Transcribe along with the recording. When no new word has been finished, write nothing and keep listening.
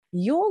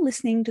You're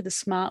listening to the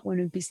Smart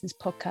Women Business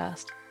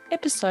Podcast,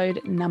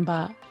 episode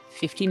number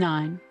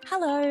 59.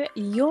 Hello,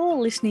 you're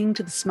listening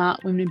to the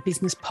Smart Women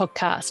Business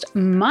Podcast.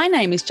 My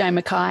name is Jane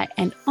Mackay,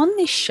 and on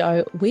this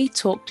show, we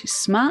talk to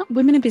smart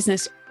women in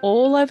business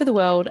all over the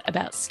world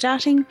about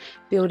starting,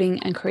 building,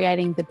 and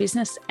creating the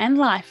business and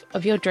life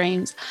of your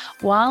dreams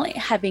while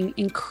having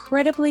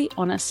incredibly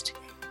honest,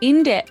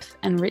 in-depth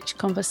and rich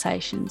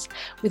conversations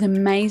with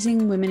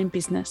amazing women in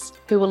business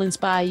who will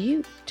inspire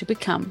you to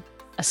become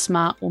a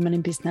smart woman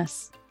in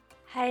business.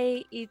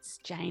 Hey, it's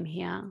Jane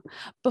here.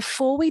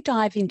 Before we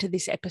dive into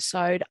this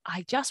episode,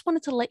 I just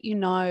wanted to let you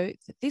know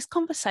that this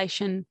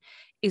conversation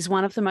is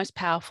one of the most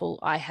powerful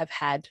I have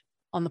had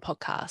on the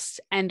podcast.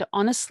 And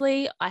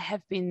honestly, I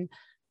have been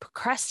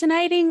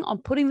procrastinating on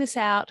putting this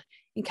out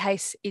in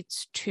case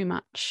it's too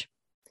much.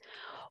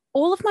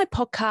 All of my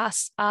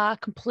podcasts are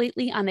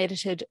completely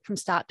unedited from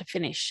start to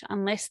finish,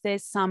 unless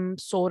there's some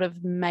sort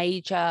of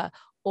major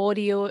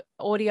audio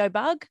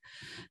bug.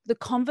 The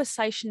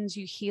conversations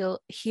you hear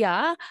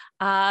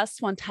are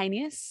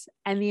spontaneous,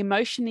 and the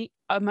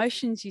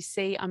emotions you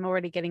see, I'm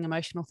already getting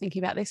emotional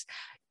thinking about this,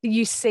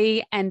 you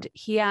see and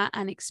hear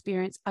and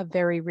experience are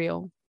very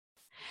real.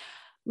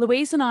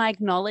 Louise and I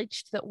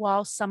acknowledged that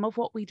while some of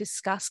what we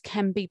discuss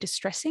can be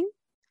distressing,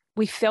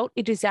 we felt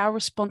it is our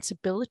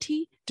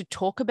responsibility to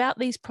talk about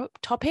these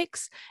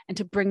topics and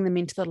to bring them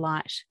into the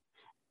light,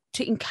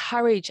 to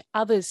encourage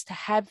others to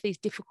have these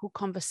difficult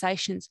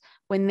conversations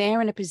when they're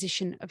in a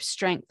position of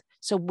strength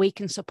so we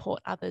can support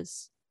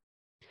others.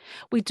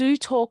 We do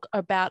talk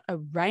about a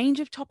range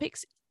of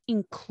topics,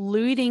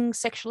 including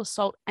sexual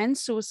assault and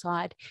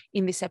suicide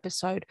in this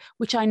episode,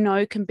 which I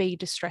know can be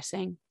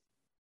distressing.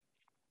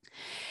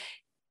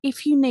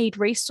 If you need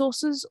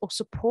resources or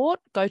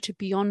support, go to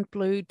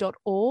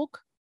beyondblue.org,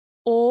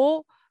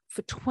 or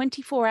for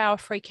 24-hour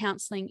free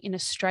counselling in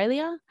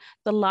Australia,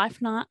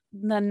 the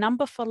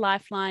number for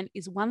Lifeline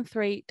is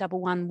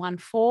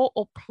 131114,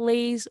 or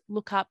please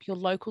look up your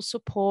local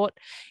support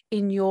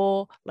in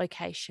your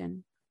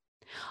location.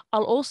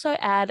 I'll also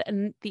add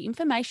the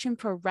information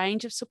for a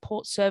range of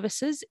support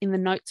services in the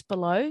notes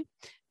below,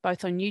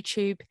 both on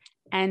YouTube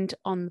and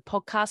on the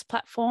podcast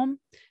platform.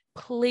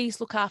 Please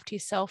look after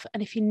yourself,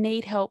 and if you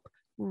need help,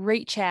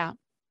 reach out.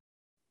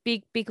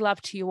 Big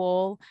love to you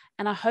all,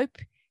 and I hope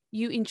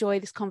you enjoy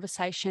this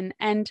conversation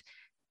and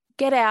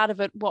get out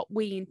of it what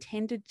we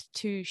intended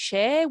to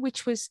share,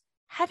 which was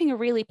having a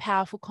really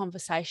powerful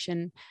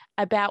conversation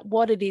about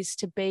what it is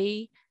to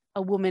be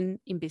a woman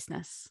in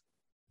business.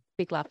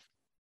 Big love.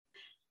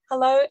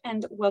 Hello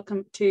and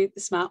welcome to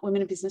the Smart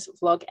Women in Business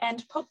vlog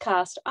and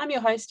podcast. I'm your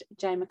host,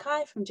 Jane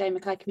Mackay from Jane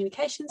Mackay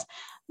Communications,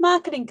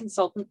 marketing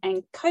consultant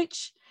and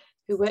coach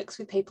who works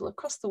with people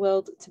across the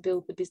world to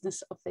build the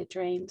business of their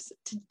dreams.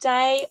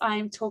 Today, I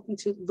am talking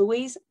to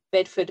Louise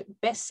Bedford,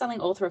 best-selling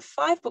author of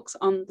 5 books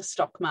on the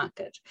stock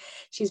market.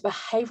 She's a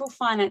behavioural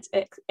finance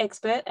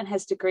expert and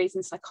has degrees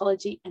in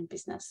psychology and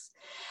business.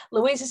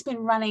 Louise has been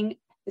running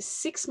the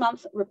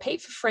 6-month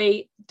repeat for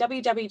free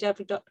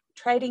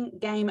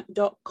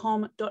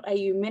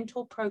www.tradinggame.com.au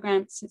mentor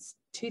program since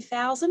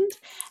 2000,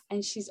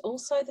 and she's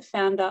also the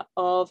founder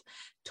of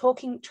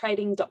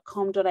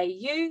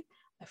talkingtrading.com.au,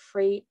 a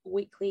free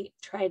weekly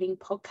trading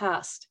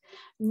podcast.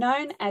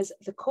 Known as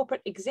the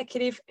corporate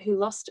executive who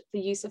lost the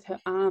use of her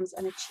arms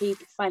and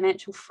achieved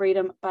financial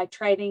freedom by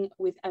trading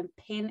with a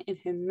pen in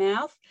her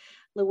mouth,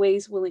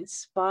 Louise will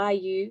inspire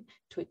you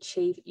to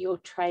achieve your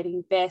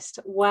trading best.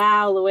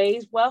 Wow,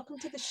 Louise, welcome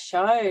to the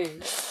show.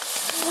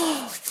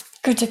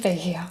 Good to be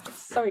here.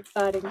 So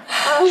exciting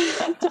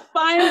to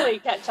finally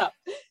catch up.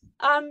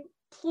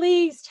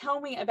 Please tell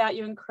me about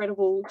your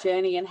incredible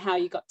journey and how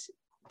you got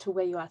to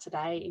where you are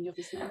today in your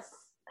business.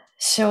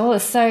 Sure.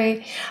 So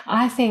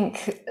I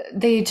think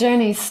the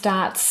journey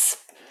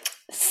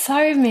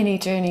so many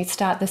journeys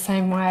start the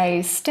same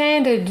way.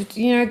 Standard,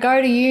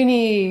 go to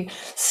uni,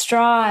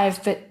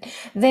 strive. But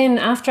then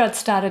after I'd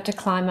started to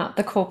climb up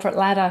the corporate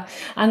ladder,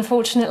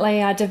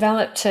 unfortunately, I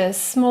developed a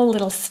small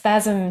little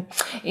spasm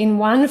in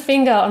one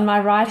finger on my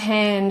right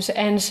hand.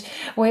 And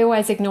we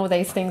always ignore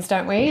these things,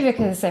 don't we?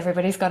 Because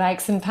everybody's got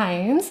aches and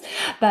pains.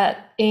 But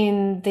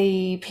in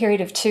the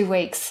period of 2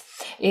 weeks,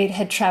 it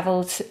had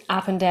travelled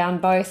up and down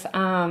both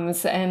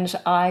arms, and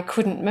I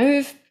couldn't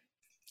move.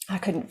 I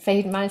couldn't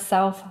feed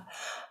myself.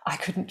 I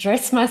couldn't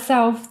dress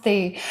myself.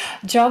 The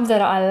job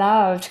that I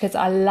loved, because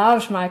I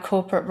loved my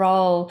corporate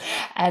role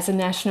as a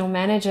national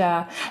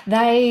manager,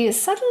 they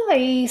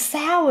suddenly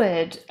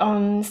soured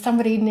on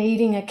somebody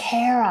needing a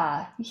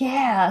carer.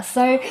 Yeah,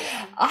 so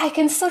I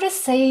can sort of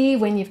see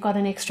when you've got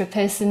an extra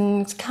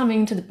person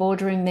coming to the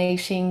boardroom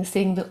meeting,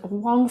 sitting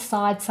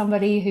alongside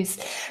somebody who's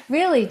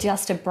really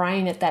just a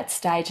brain at that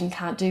stage and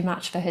can't do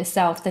much for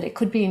herself, that it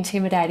could be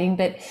intimidating,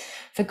 but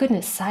for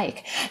goodness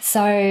sake.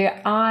 So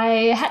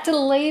I had to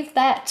leave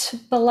that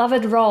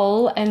beloved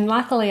role, and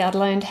luckily I'd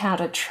learned how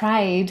to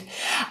trade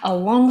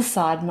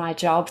alongside my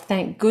job.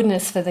 Thank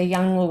goodness for the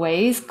young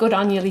Louise. Good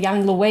on you,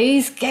 young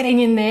Louise, getting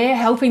in there,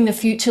 helping the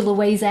future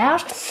Louise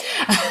out.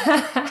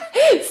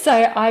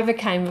 So I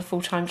became a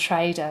full-time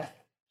trader.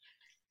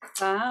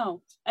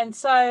 Wow. And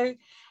so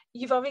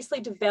you've obviously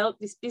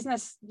developed this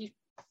business,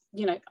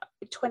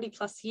 20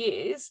 plus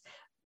years.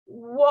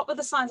 What were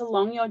the signs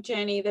along your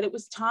journey that it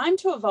was time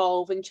to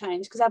evolve and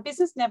change? Because our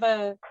business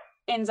never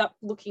ends up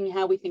looking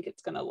how we think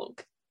it's going to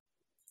look.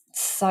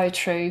 So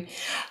true.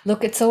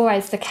 Look, it's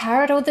always the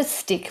carrot or the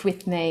stick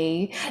with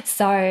me.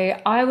 So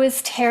I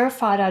was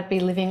terrified I'd be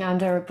living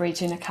under a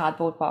bridge in a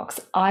cardboard box.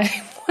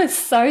 I was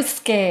so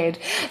scared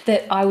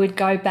that I would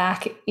go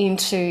back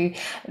into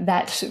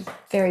that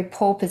very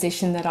poor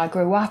position that I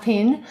grew up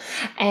in.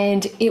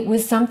 And it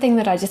was something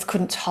that I just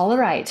couldn't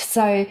tolerate.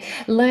 So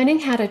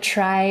learning how to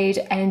trade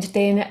and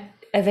then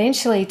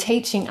eventually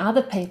teaching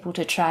other people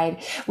to trade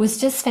was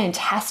just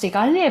fantastic.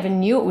 I never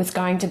knew it was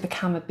going to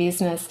become a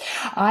business.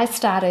 I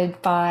started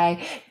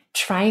by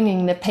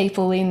training the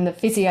people in the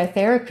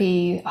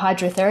physiotherapy,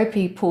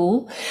 hydrotherapy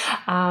pool.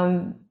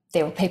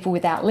 There were people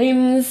without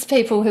limbs,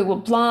 people who were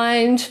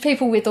blind,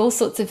 people with all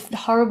sorts of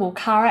horrible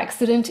car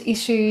accident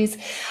issues.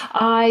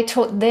 I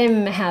taught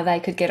them how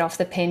they could get off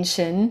the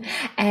pension,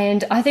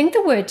 and I think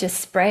the word just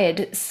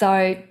spread.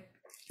 So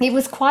it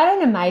was quite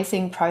an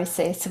amazing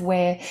process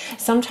where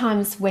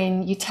sometimes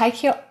when you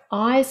take your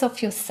eyes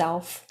off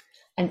yourself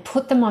and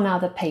put them on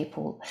other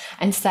people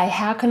and say,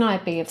 how can I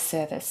be of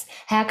service?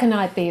 How can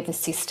I be of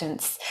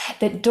assistance?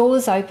 That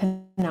doors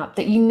open up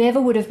that you never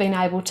would have been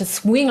able to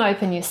swing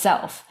open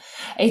yourself.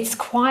 It's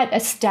quite a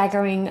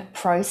staggering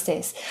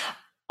process.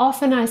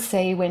 Often I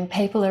see when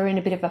people are in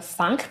a bit of a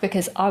funk,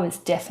 because I was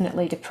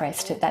definitely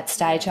depressed at that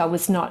stage. I'm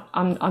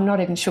not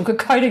even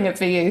sugarcoating it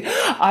for you.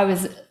 I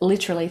was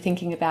literally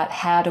thinking about,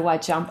 how do I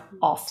jump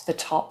off the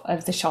top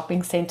of the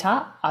shopping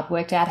centre? I'd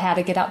worked out how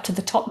to get up to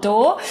the top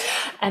door,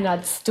 and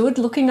I'd stood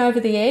looking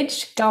over the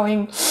edge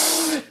going,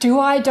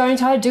 do I,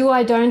 don't I, do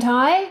I, don't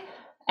I?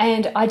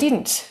 And I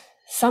didn't.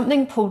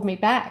 Something pulled me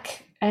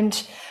back.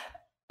 And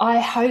I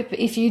hope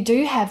if you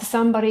do have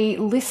somebody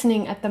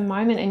listening at the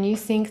moment and you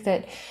think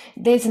that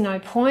there's no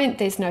point,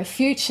 there's no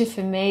future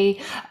for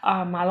me,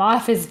 my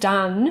life is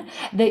done,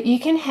 that you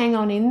can hang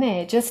on in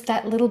there just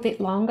that little bit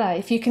longer.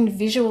 If you can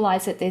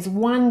visualize that there's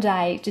one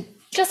day,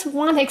 just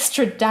one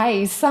extra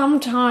day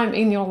sometime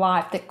in your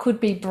life that could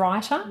be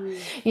brighter,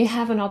 you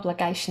have an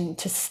obligation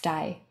to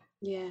stay.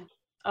 Yeah.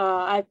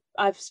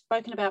 I've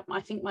spoken about,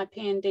 I think, my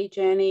P&D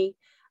journey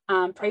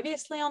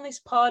previously on this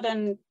pod,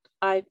 and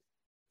I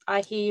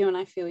hear you and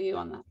I feel you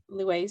on that,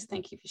 Louise.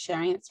 Thank you for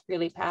sharing. It's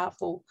really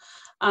powerful.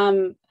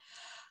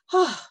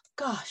 Oh,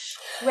 gosh.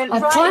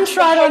 I plunged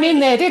right on in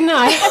there, didn't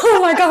I? Oh,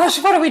 my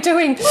gosh, what are we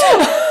doing?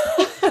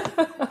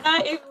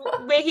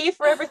 We're here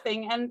for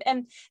everything.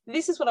 And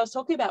this is what I was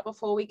talking about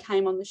before we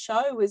came on the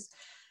show, was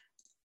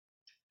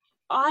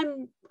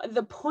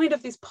the point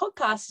of this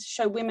podcast is to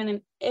show women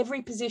in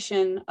every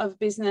position of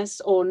business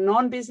or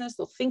non-business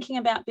or thinking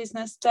about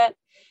business that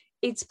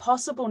it's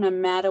possible no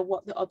matter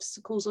what the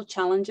obstacles or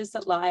challenges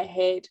that lie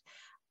ahead.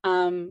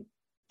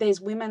 There's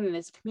women and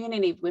there's a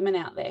community of women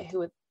out there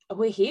who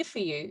we're here for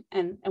you,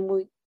 and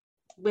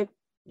we're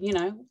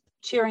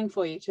cheering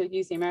for you, to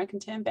use the American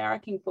term,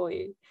 barracking for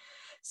you.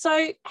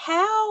 So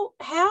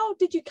how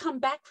did you come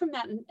back from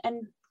that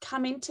and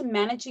come into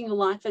managing your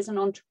life as an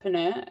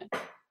entrepreneur?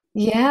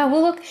 Yeah,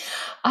 well, look,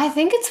 I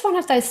think it's one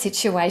of those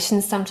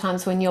situations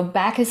sometimes when your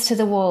back is to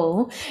the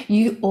wall,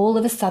 you all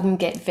of a sudden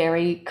get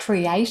very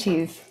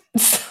creative.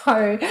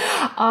 So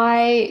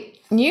I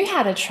knew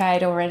how to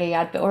trade already.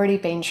 I'd already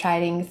been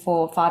trading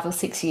for 5 or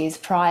 6 years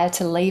prior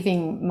to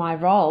leaving my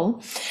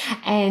role.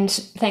 And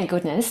thank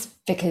goodness,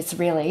 because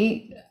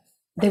really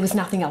there was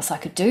nothing else I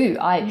could do.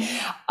 I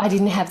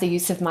didn't have the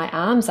use of my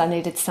arms. I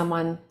needed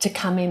someone to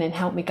come in and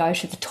help me go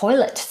to the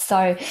toilet.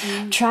 So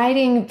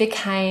trading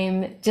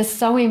became just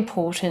so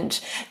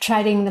important,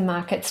 trading the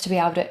markets to be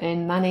able to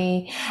earn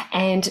money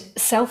and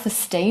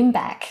self-esteem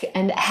back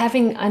and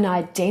having an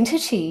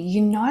identity.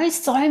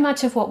 So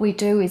much of what we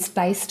do is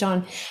based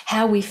on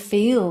how we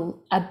feel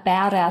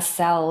about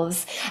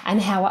ourselves and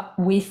how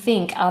we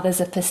think others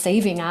are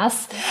perceiving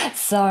us.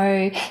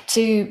 So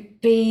to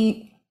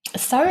be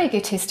so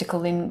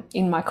egotistical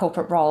in my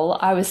corporate role,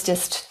 I was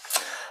just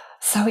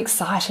so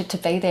excited to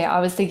be there. I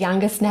was the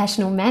youngest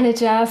national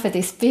manager for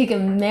this big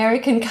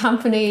American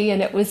company,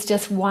 and it was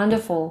just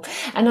wonderful.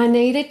 And I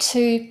needed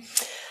to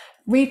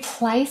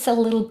replace a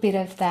little bit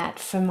of that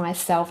for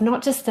myself,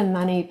 not just the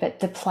money,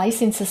 but the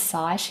place in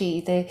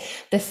society,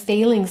 the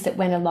feelings that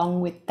went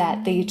along with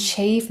that, the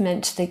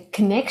achievement, the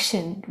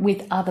connection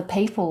with other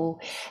people,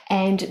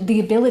 and the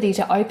ability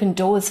to open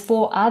doors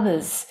for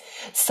others.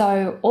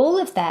 So all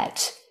of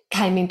that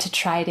came into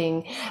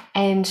trading,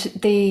 and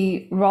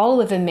the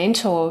role of a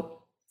mentor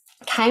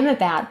came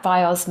about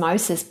by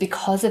osmosis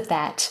because of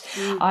that.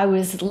 I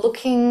was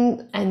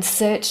looking and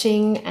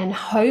searching and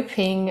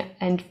hoping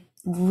and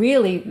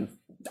really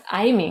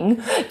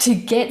aiming to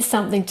get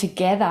something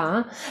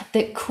together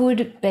that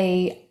could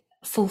be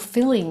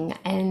fulfilling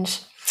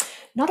and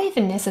not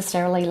even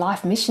necessarily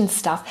life mission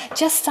stuff,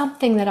 just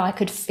something that I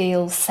could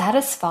feel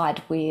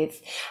satisfied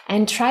with.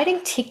 And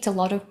trading ticked a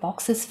lot of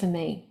boxes for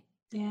me.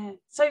 Yeah.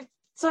 So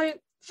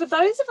for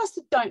those of us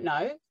that don't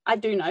know, I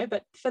do know,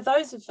 but for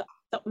those of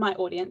my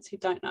audience who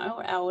don't know,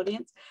 or our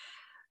audience,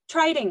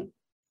 trading,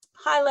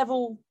 high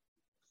level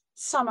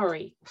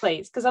summary,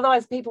 please, because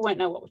otherwise people won't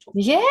know what we're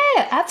talking about.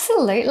 Yeah,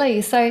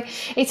 absolutely. So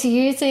it's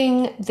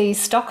using the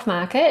stock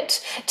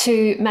market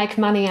to make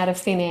money out of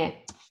thin air.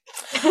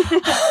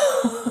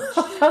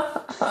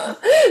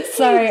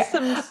 So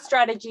some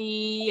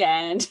strategy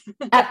and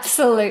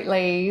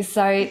absolutely.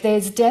 So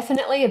there's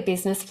definitely a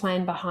business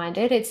plan behind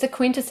it. It's a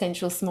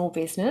quintessential small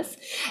business.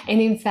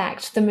 And in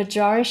fact, the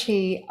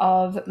majority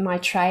of my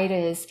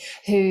traders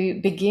who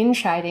begin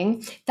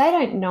trading, they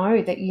don't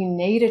know that you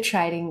need a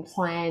trading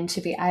plan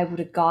to be able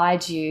to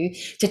guide you,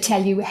 to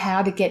tell you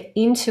how to get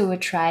into a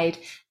trade,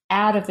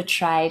 out of a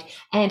trade,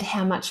 and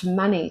how much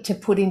money to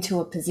put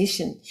into a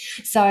position.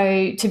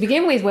 So to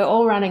begin with, we're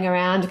all running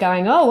around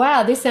going, oh,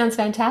 wow, this sounds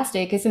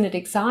fantastic. Isn't it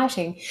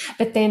exciting?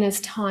 But then as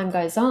time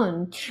goes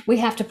on, we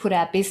have to put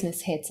our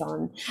business heads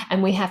on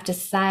and we have to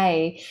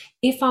say,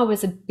 if I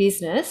was a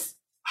business,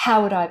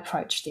 how would I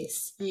approach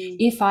this?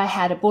 If I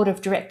had a board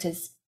of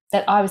directors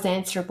that I was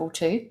answerable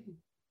to,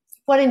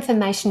 what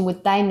information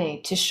would they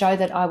need to show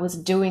that I was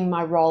doing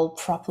my role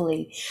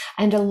properly?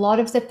 And a lot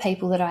of the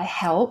people that I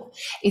help,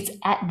 it's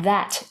at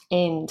that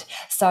end.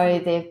 So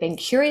they've been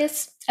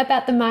curious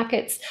about the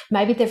markets.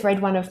 Maybe they've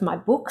read one of my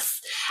books.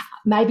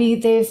 Maybe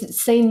they've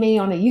seen me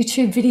on a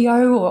YouTube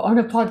video or on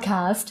a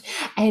podcast,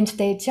 and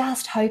they're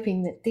just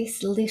hoping that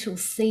this little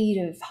seed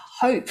of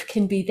hope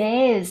can be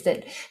theirs,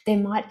 that there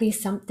might be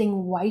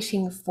something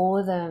waiting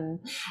for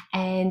them.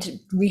 And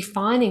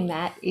refining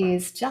that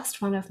is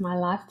just one of my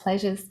life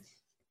pleasures.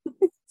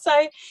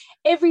 So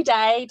every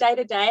day, day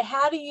to day,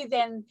 how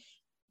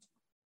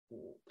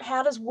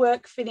does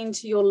work fit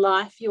into your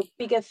life, your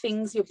bigger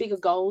things, your bigger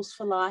goals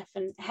for life,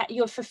 and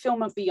your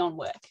fulfillment beyond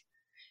work?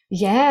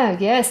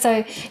 Yeah.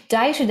 So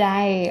day to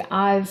day,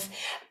 I've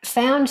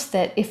found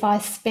that if I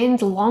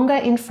spend longer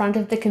in front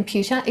of the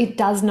computer, it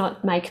does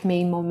not make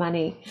me more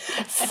money.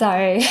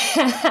 So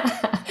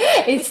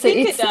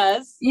it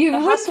does. You the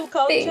would hustle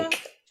culture.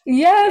 Think.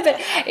 Yeah, but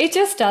it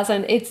just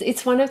doesn't.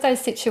 It's one of those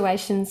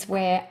situations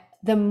where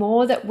the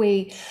more that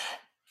we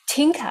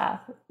tinker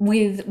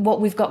with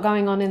what we've got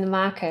going on in the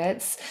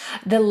markets,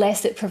 the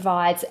less it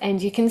provides,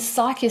 and you can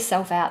psych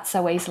yourself out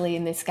so easily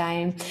in this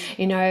game.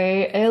 You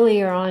know,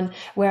 earlier on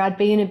where I'd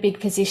be in a big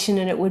position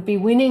and it would be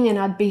winning and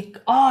I'd be,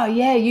 oh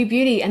yeah, you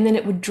beauty, and then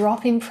it would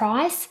drop in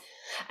price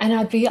and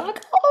I'd be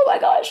like, oh my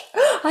gosh,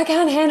 I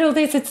can't handle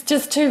this, it's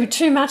just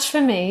too much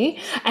for me,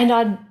 and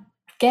I'd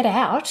get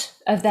out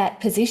of that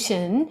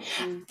position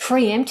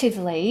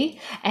preemptively.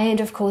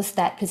 And of course,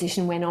 that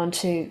position went on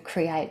to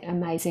create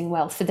amazing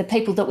wealth for the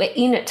people that were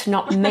in it,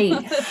 not me.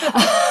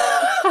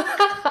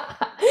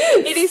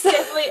 It is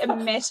definitely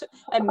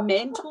a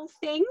mental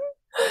thing.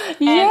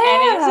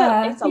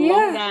 Yeah. And it's a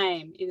long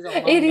game. It is a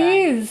long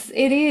game.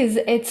 It is.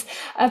 It's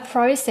a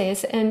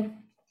process. And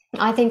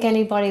I think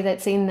anybody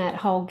that's in that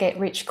whole get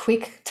rich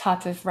quick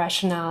type of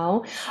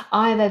rationale,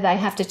 either they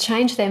have to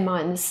change their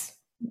minds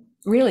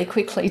really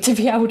quickly to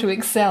be able to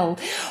excel,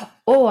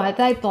 or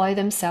they blow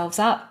themselves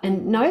up,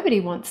 and nobody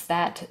wants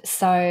that.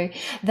 So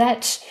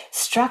that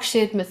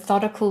structured,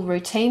 methodical,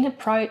 routine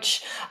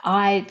approach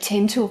I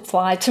tend to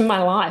apply to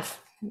my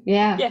life.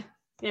 Yeah.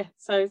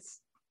 So it's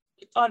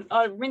on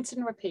rinse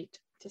and repeat.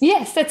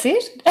 Yes, that's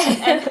it.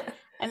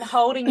 and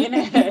holding your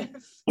nerve.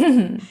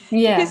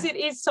 Yeah, because it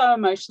is so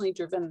emotionally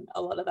driven,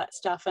 a lot of that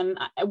stuff. And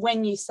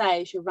when you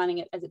say you're running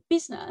it as a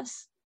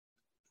business,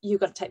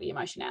 you've got to take the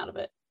emotion out of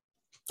it.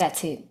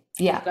 That's it.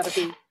 Yeah. You've got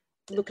to be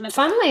looking at.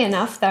 Funnily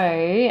enough,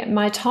 though,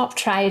 my top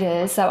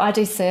traders, so I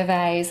do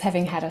surveys,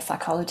 having had a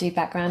psychology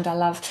background, I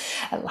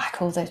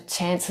like all the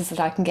chances that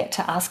I can get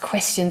to ask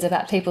questions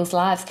about people's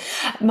lives.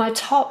 My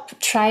top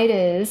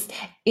traders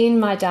in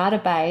my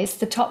database,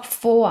 the top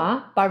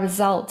 4 by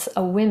results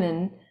are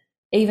women,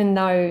 even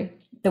though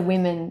the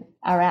women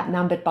are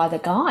outnumbered by the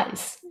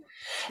guys.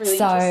 Really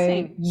so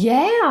interesting.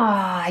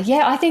 Yeah,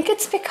 I think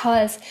it's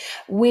because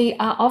we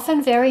are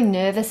often very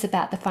nervous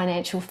about the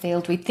financial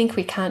field. We think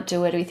we can't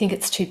do it. We think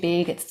it's too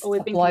big. It's or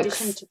we've been blokes.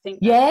 Conditioned to think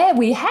that.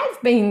 We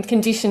have been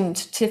conditioned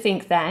to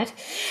think that.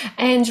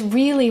 And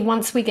really,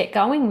 once we get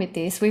going with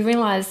this, we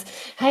realize,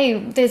 hey,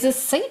 there's a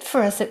seat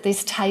for us at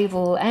this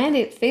table and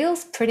it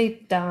feels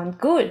pretty darn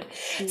good.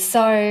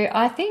 So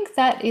I think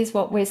that is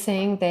what we're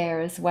seeing there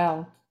as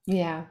well.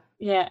 Yeah,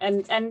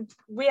 and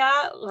we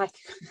are like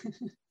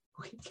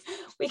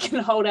we can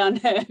hold our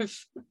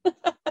nerve.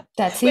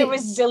 That's We're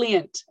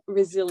it.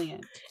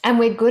 resilient. And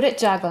we're good at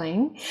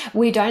juggling.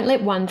 We don't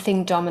let one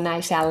thing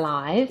dominate our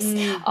lives.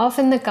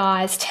 Often the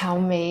guys tell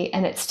me,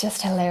 and it's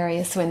just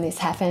hilarious when this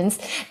happens,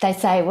 they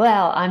say,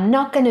 well, I'm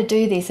not going to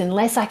do this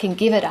unless I can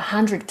give it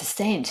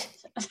 100%.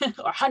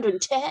 Or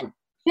 110.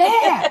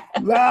 Yeah.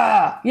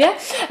 Yeah.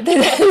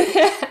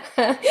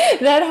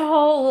 That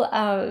whole,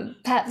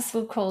 perhaps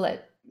we'll call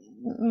it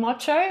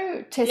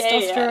macho,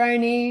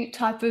 testosterone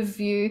type of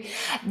view,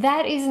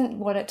 that isn't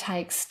what it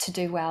takes to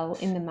do well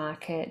in the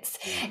markets.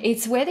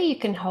 It's whether you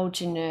can hold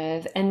your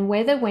nerve, and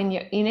whether when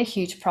you're in a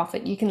huge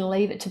profit you can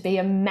leave it to be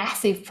a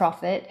massive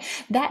profit.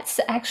 That's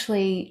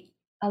actually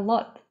a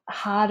lot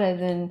harder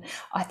than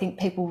I think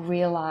people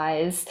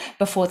realize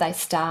before they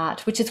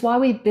start, which is why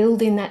we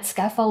build in that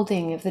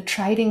scaffolding of the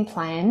trading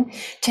plan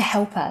to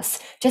help us.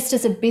 Just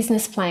as a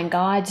business plan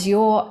guides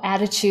your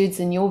attitudes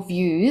and your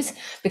views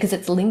because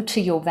it's linked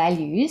to your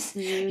values,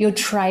 your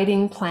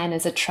trading plan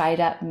as a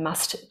trader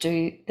must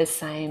do the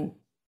same.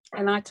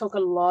 And I talk a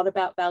lot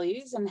about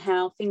values and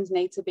how things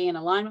need to be in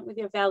alignment with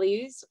your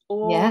values,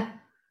 or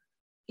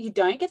you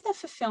don't get that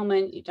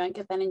fulfillment, you don't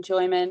get that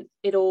enjoyment.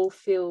 It all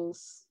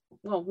feels,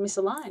 well,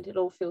 misaligned. It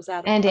all feels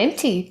out of and place.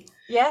 Empty.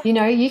 Yeah. You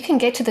know, you can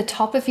get to the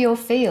top of your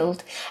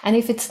field, and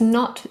if it's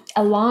not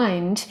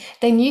aligned,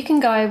 then you can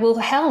go, well,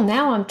 hell,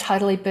 now I'm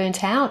totally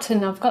burnt out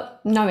and I've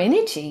got no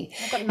energy.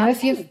 I've got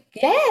nothing.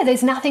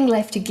 There's nothing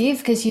left to give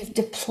because you've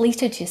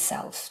depleted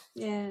yourself.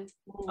 Yeah.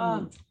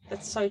 Oh,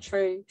 that's so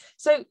true.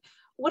 So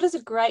what does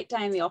a great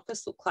day in the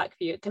office look like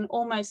for you? It can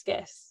almost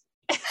guess.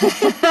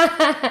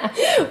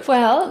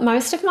 Well,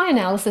 most of my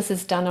analysis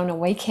is done on a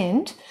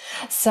weekend.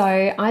 So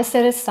I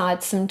set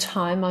aside some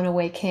time on a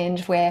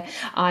weekend where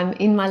I'm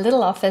in my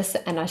little office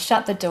and I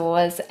shut the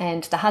doors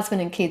and the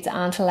husband and kids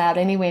aren't allowed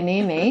anywhere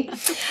near me.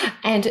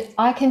 And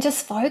I can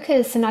just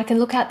focus and I can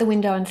look out the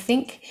window and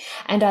think.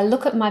 And I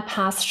look at my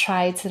past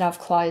trades that I've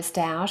closed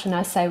out and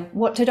I say,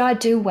 what did I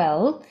do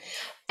well?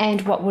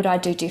 And what would I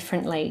do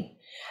differently?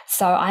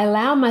 So I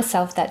allow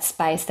myself that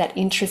space, that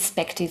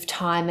introspective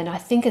time. And I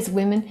think as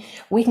women,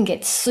 we can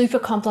get super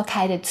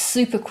complicated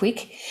super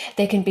quick.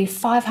 There can be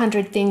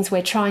 500 things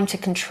we're trying to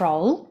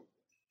control.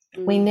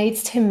 We need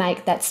to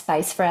make that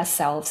space for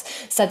ourselves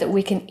so that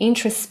we can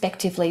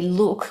introspectively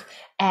look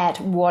at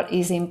what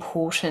is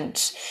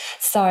important.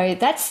 So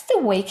that's the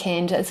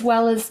weekend, as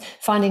well as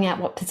finding out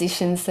what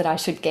positions that I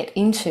should get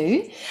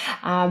into.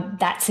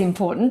 That's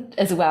important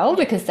as well,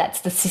 because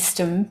that's the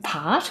system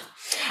part.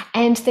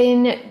 And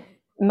then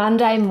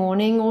Monday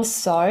morning or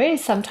so,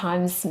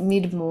 sometimes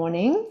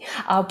mid-morning,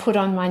 I'll put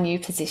on my new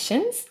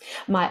positions.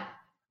 My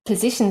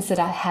positions that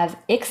I have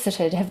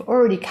exited have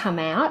already come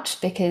out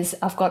because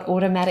I've got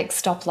automatic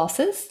stop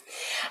losses.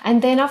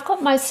 And then I've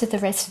got most of the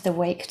rest of the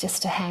week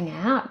just to hang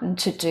out and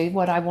to do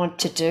what I want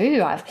to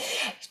do. I've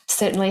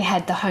certainly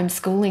had the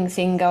homeschooling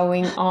thing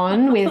going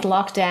on with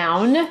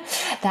lockdown.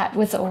 That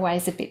was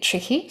always a bit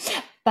tricky.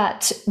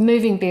 But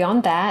moving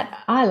beyond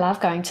that, I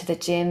love going to the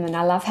gym and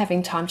I love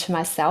having time to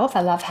myself.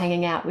 I love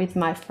hanging out with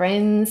my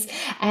friends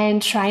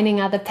and training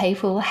other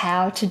people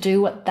how to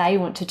do what they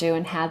want to do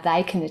and how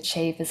they can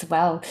achieve as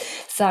well.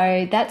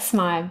 So that's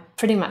my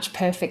pretty much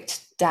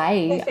perfect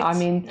day. Perfect. I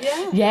mean,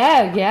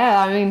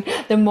 yeah. I mean,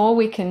 the more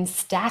we can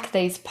stack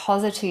these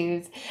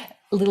positive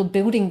little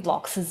building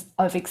blocks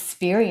of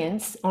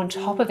experience on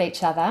top of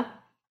each other,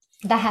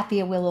 the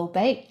happier we'll all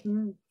be.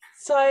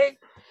 So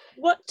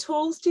what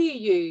tools do you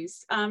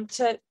use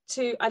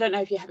to I don't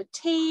know if you have a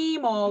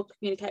team or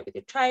communicate with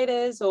your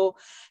traders or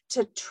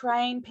to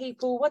train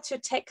people? What's your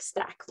tech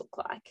stack look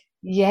like?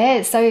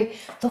 Yeah, so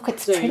look,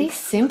 it's pretty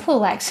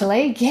simple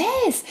actually.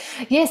 Yes.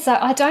 So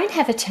I don't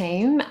have a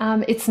team.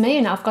 It's me,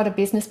 and I've got a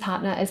business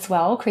partner as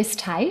well, Chris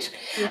Tate.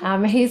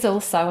 Yeah. He's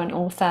also an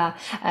author,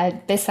 a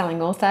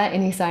best-selling author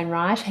in his own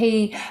right.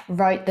 He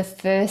wrote the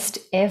first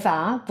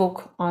ever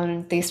book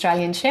on the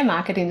Australian share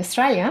market in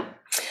Australia.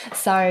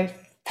 So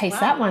piece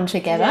that one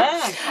together.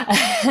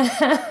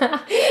 Yeah.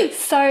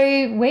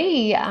 So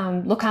we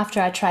look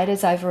after our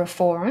traders over a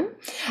forum,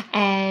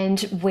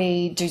 and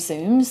we do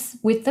Zooms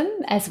with them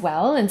as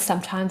well, and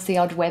sometimes the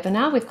odd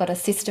webinar. We've got a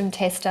system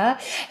tester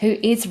who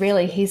is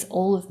really, he's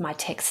all of my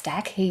tech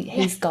stack.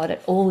 He's got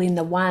it all in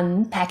the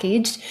one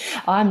package.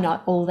 I'm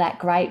not all that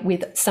great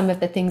with some of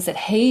the things that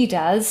he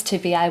does to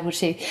be able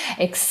to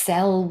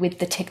excel with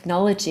the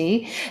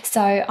technology.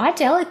 So I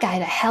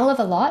delegate a hell of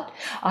a lot.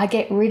 I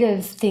get rid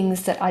of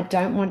things that I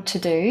don't want to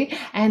do,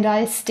 and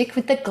I stick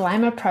with the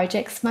glamour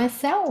projects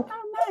myself.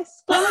 Oh,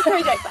 nice. Glamour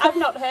projects. I've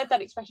not heard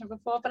that expression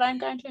before, but I'm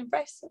going to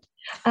embrace it.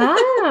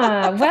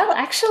 Well,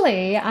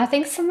 actually, I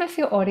think some of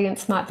your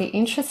audience might be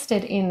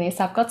interested in this.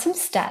 I've got some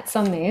stats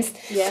on this.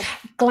 Yeah.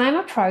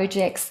 Glamour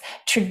projects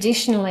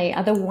traditionally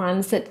are the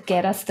ones that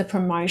get us the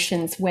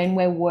promotions when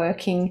we're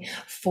working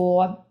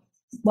for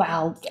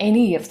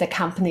any of the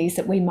companies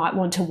that we might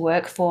want to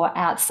work for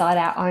outside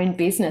our own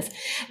business.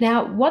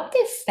 Now, what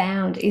they've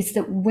found is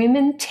that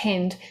women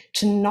tend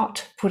to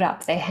not put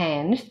up their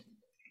hand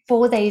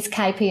for these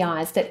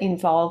KPIs that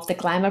involve the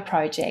glamour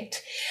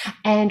project.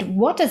 And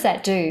what does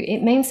that do?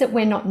 It means that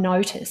we're not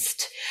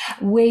noticed.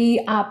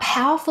 We are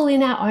powerful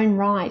in our own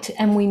right,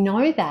 and we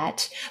know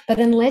that, but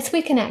unless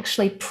we can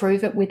actually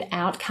prove it with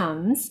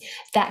outcomes,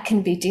 that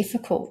can be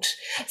difficult.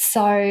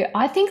 So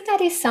I think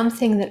that is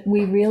something that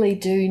we really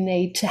do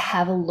need to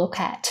have a look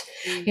at.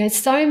 You know,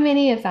 so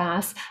many of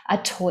us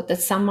are taught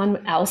that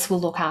someone else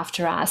will look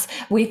after us.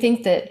 We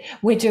think that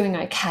we're doing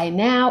okay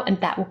now and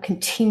that will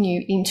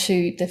continue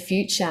into the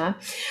future.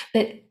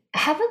 But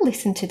have a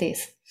listen to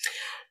this.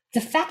 The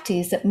fact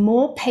is that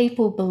more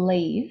people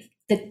believe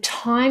that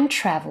time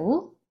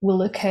travel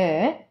will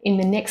occur in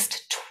the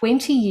next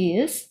 20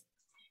 years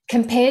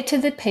compared to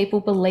the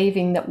people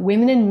believing that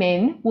women and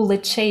men will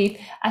achieve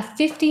a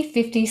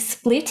 50-50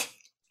 split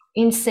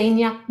in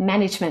senior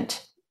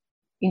management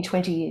in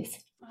 20 years.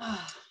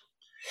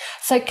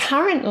 So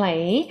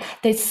currently,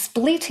 the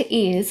split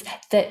is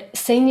that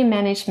senior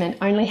management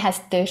only has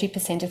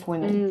 30% of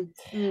women.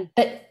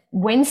 But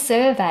when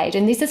surveyed,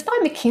 and this is by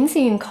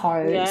McKinsey &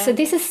 Co., so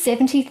this is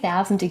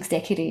 70,000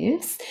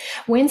 executives,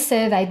 when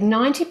surveyed,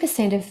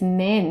 90% of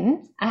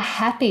men are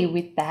happy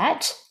with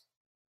that.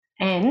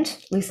 And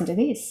listen to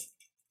this,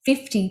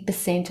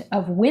 50%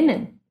 of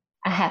women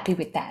are happy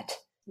with that.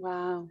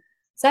 Wow.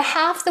 So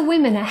half the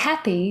women are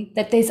happy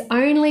that there's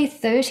only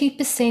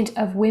 30%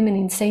 of women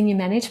in senior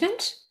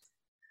management.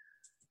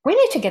 We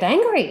need to get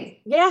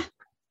angry. Yeah.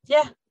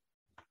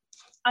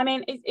 I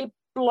mean, it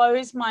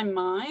blows my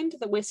mind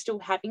that we're still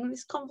having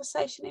this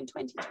conversation in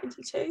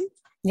 2022.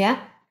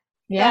 Yeah.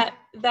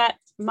 That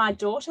my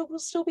daughter will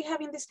still be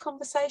having this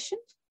conversation.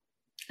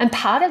 And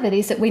part of it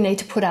is that we need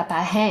to put up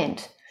our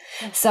hand.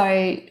 So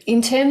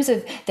in terms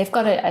of, they've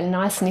got a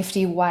nice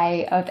nifty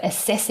way of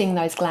assessing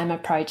those glamour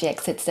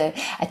projects. It's a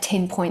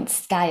 10-point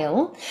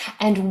scale,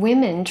 and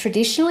women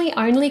traditionally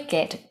only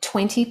get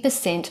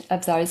 20%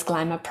 of those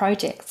glamour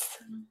projects.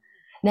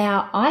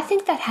 Now, I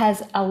think that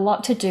has a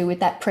lot to do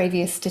with that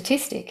previous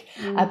statistic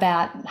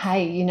about,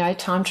 hey,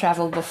 time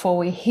travel before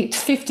we hit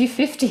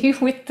 50-50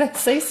 with the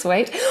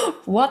C-suite.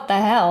 What the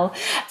hell?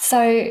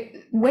 So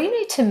we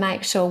need to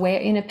make sure we're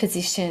in a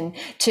position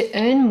to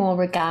earn more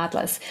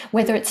regardless,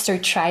 whether it's through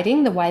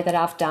trading the way that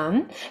I've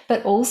done,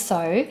 but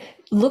also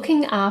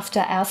looking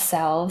after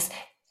ourselves,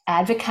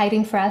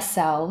 advocating for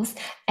ourselves,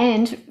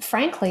 and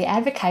frankly,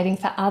 advocating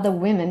for other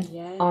women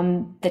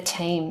on the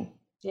team.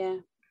 Yeah.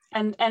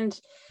 And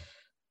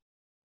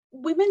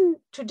women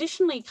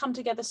traditionally come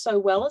together so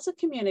well as a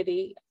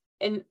community,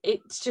 and it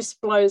just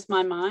blows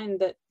my mind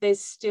that there's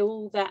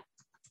still that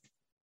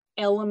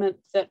element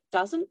that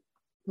doesn't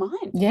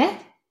mind.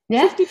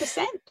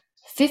 50%.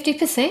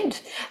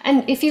 50%.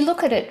 And if you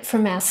look at it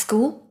from our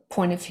school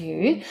point of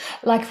view,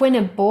 like when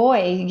a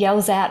boy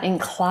yells out in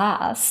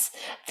class,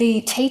 the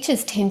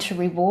teachers tend to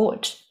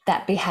reward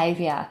that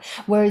behaviour,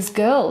 whereas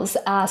girls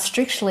are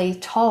strictly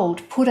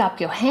told, put up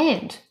your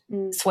hand,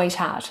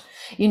 sweetheart.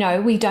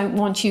 We don't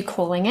want you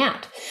calling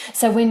out.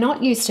 So we're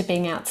not used to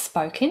being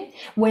outspoken.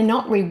 We're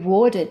not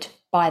rewarded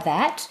by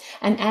that.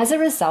 And as a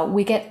result,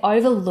 we get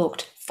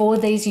overlooked for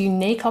these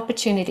unique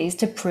opportunities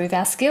to prove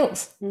our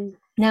skills.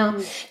 Now,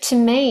 to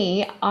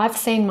me, I've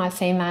seen my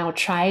female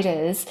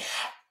traders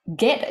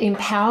get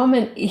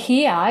empowerment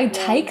here,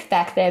 take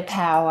back their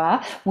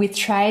power with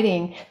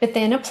trading, but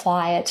then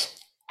apply it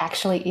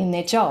actually in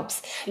their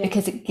jobs,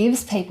 because it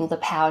gives people the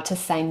power to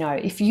say no.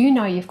 If you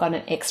know you've got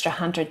an extra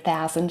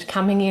 100,000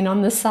 coming in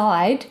on the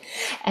side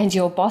and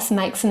your boss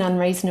makes an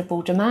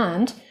unreasonable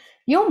demand,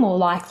 you're more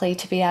likely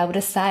to be able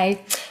to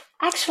say,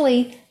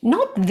 actually,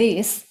 not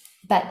this,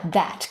 but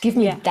that. Give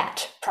me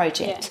that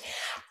project.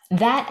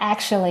 That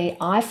actually,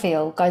 I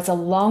feel, goes a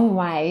long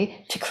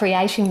way to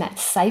creating that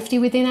safety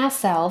within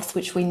ourselves,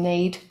 which we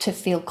need to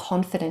feel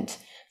confident,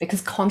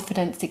 because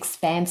confidence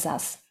expands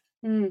us.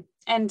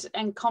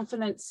 And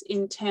confidence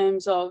in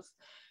terms of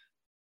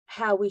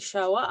how we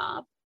show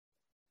up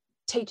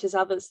teaches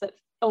others that,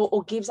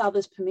 or gives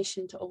others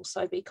permission to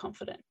also be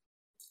confident.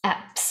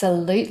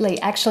 Absolutely.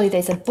 Actually,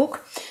 there's a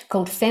book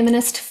called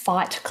Feminist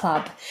Fight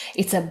Club.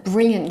 It's a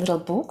brilliant little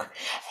book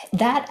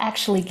that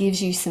actually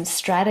gives you some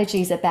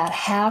strategies about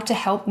how to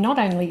help not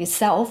only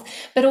yourself,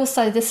 but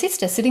also the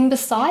sister sitting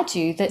beside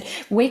you, that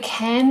we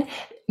can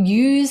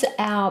use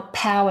our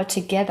power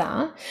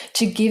together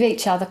to give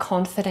each other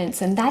confidence.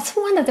 And that's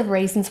one of the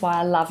reasons why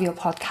I love your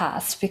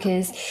podcast,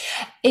 because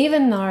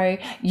even though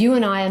you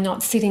and I are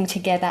not sitting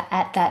together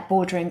at that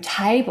boardroom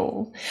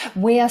table,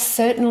 we are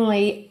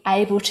certainly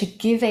able to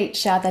give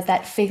each other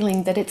that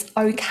feeling that it's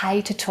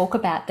okay to talk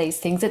about these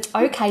things. It's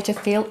okay to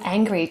feel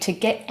angry, to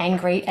get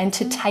angry, and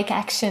to take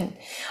action.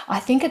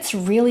 I think it's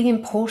really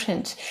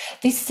important.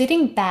 This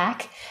sitting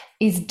back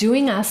is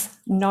doing us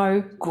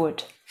no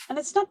good. And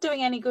it's not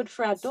doing any good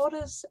for our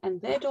daughters and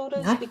their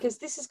daughters, because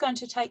this is going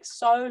to take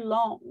so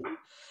long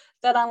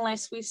that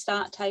unless we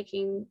start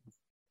taking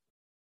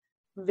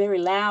very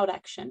loud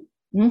action,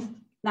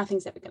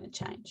 nothing's ever going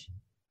to change.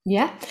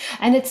 Yeah.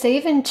 And it's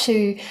even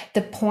to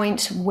the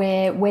point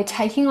where we're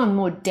taking on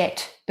more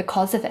debt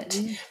because of it,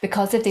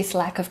 because of this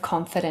lack of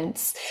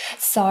confidence.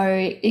 So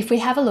if we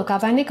have a look,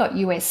 I've only got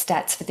US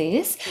stats for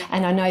this,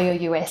 and I know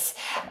your US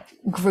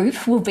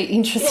group will be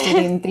interested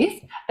in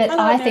this, but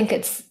I think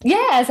it's,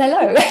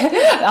 hello.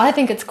 I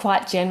think it's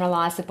quite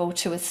generalizable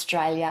to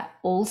Australia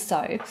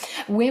also.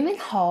 Women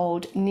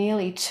hold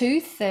nearly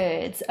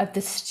 2/3 of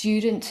the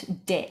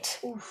student debt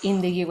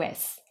in the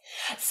US.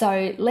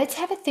 So let's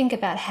have a think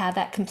about how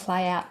that can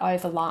play out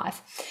over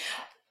life.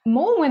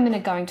 More women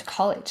are going to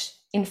college.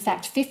 In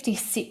fact,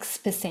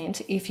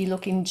 56%, if you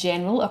look in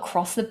general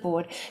across the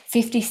board,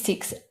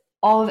 56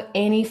 of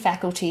any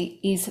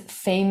faculty is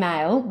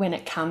female when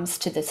it comes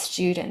to the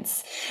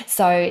students.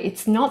 So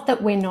it's not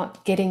that we're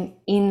not getting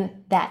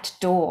in that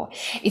door.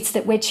 It's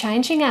that we're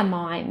changing our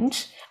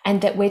mind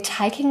and that we're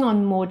taking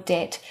on more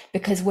debt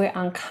because we're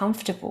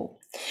uncomfortable.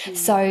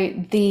 So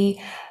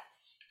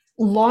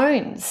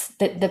loans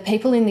that the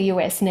people in the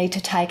US need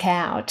to take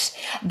out,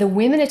 the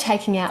women are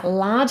taking out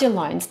larger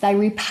loans. They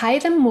repay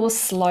them more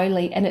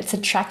slowly, and it's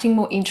attracting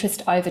more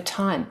interest over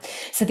time.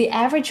 So the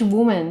average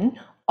woman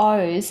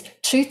owes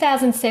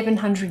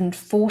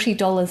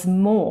 $2,740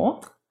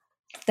 more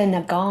than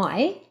a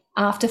guy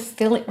after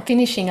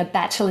finishing a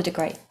bachelor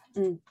degree.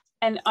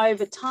 And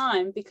over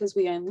time, because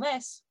we earn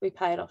less, we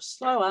pay it off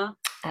slower.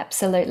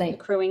 Absolutely.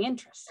 Accruing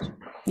interest.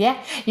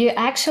 Yeah, you're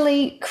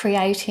actually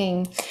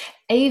creating,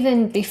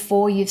 even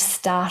before you've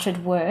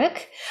started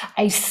work,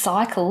 a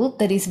cycle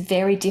that is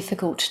very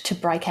difficult to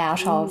break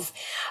out of.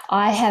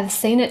 I have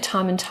seen it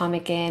time and time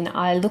again.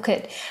 I look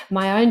at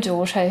my own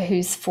daughter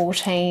who's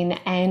 14,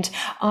 and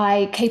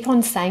I keep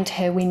on saying to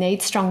her, we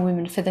need strong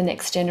women for the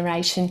next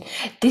generation.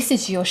 This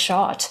is your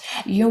shot.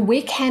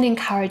 We can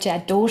encourage our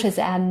daughters,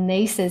 our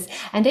nieces,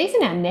 and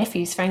even our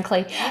nephews,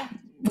 frankly.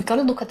 We've got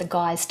to look at the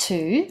guys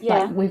too.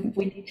 Yeah. Like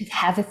we need to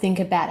have a think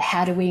about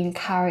how do we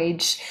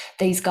encourage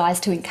these guys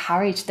to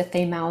encourage the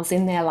females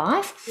in their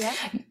life. Yeah.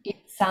 Your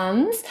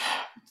sons,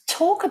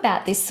 talk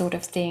about this sort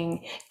of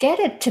thing. Get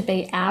it to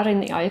be out in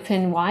the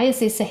open. Why is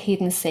this a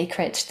hidden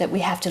secret that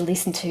we have to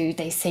listen to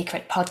these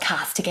secret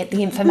podcasts to get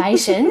the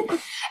information?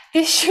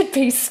 This should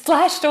be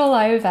splashed all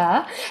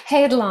over,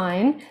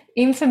 headline,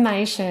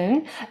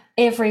 information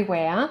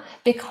everywhere,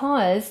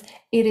 because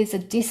it is a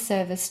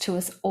disservice to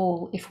us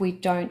all if we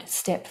don't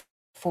step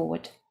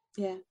forward.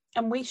 Yeah,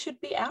 and we should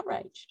be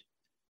outraged.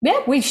 Yeah,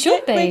 we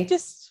should be.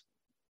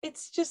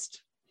 It's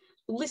just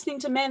listening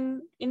to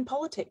men in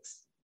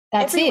politics.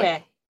 That's everywhere.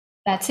 It.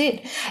 That's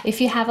it. If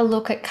you have a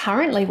look at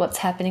currently what's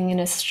happening in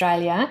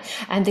Australia,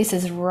 and this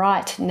is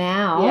right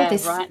now,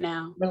 right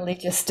now,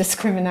 Religious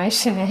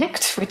Discrimination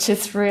Act, which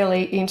is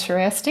really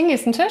interesting,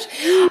 isn't it?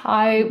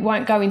 I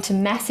won't go into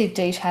massive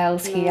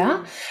details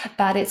here,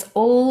 but it's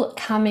all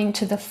coming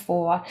to the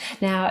fore.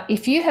 Now,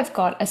 if you have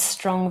got a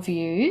strong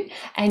view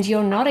and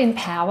you're not in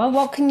power,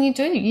 what can you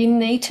do? You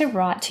need to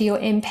write to your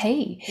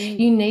MP.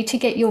 You need to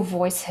get your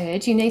voice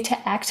heard. You need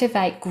to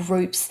activate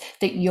groups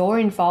that you're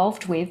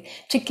involved with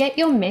to get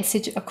your message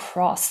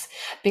across,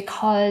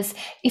 because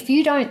if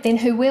you don't, then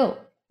who will?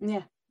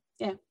 Yeah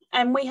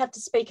And we have to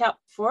speak up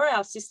for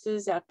our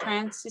sisters, our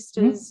trans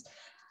sisters,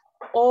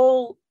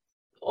 all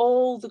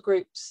the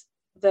groups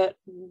that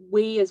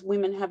we as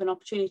women have an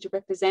opportunity to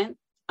represent,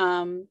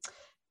 and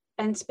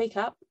speak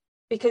up,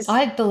 because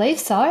I believe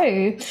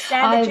so.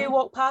 Standard you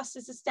walk past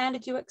is a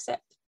standard you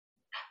accept.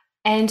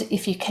 And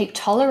if you keep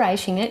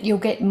tolerating it, you'll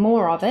get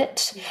more of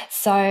it.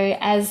 So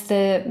as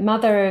the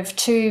mother of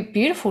two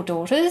beautiful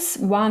daughters,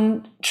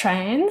 one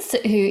trans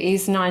who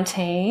is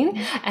 19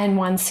 and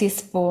one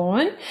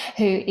cis-born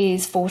who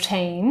is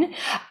 14,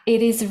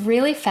 it is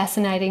really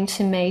fascinating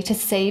to me to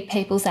see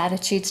people's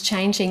attitudes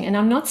changing. And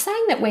I'm not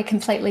saying that we're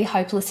completely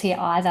hopeless here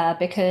either,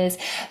 because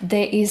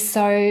there is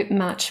so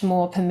much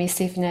more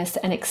permissiveness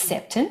and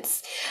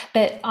acceptance.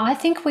 But I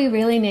think we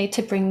really need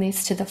to bring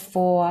this to the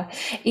fore.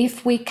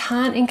 If we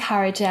can't encourage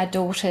our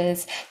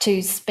daughters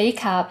to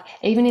speak up,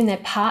 even in their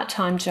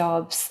part-time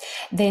jobs,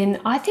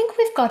 then I think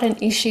we've got an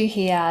issue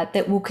here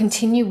that will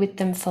continue with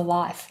them for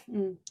life.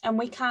 And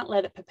we can't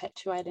let it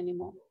perpetuate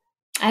anymore.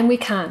 And we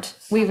can't.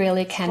 We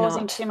really cannot.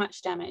 Causing too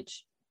much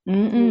damage.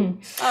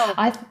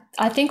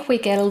 I think we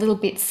get a little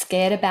bit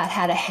scared about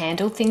how to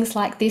handle things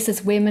like this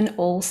as women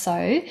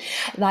also.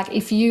 Like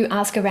if you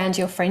ask around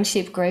your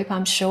friendship group,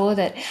 I'm sure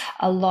that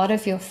a lot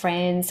of your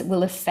friends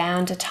will have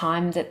found a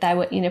time that they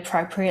were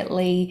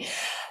inappropriately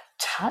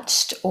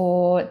touched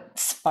or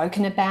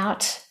spoken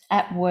about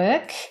at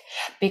work,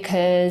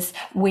 because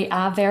we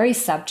are very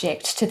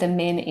subject to the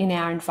men in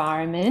our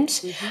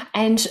environment.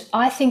 And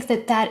I think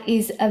that that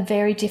is a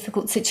very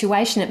difficult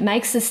situation. It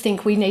makes us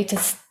think we need to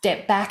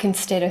step back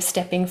instead of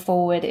stepping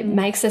forward. It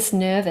makes us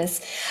nervous,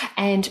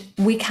 and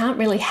we can't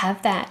really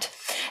have that.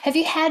 Have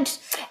you had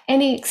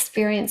any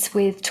experience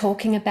with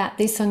talking about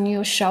this on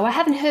your show? I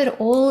haven't heard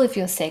all of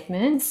your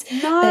segments.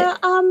 No,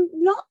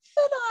 not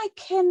that I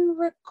can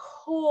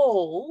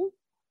recall.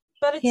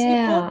 But it's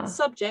an important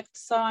subject,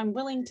 so I'm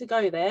willing to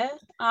go there.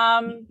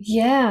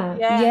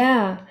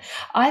 Yeah.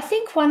 I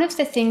think one of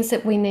the things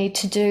that we need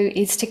to do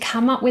is to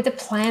come up with a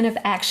plan of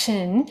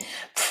action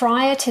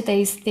prior to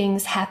these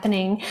things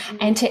happening,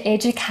 and to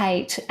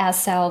educate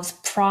ourselves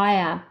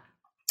prior.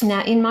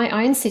 Now, in my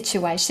own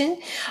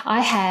situation, I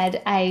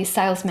had a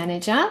sales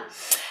manager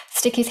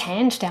stick his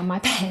hand down my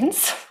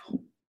pants.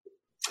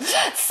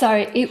 So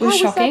it was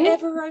shocking. How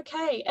was that ever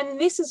okay? And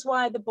this is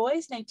why the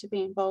boys need to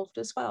be involved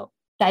as well.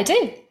 They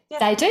do.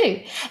 They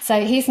do.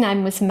 So his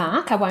name was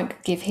Mark. I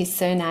won't give his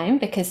surname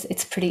because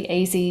it's pretty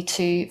easy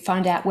to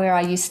find out where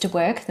I used to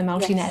work, the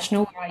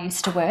multinational where I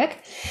used to work.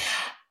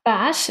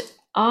 But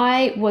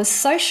I was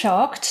so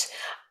shocked.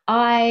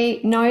 I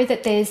know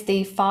that there's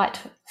the fight,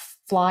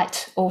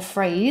 flight or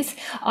freeze.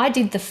 I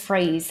did the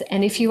freeze.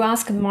 And if you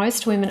ask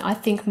most women, I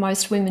think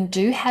most women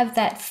do have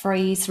that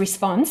freeze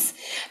response,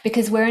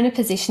 because we're in a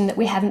position that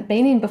we haven't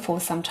been in before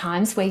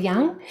sometimes. We're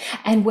young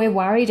and we're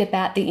worried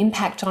about the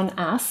impact on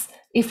us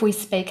if we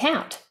speak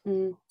out.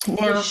 Now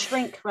we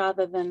shrink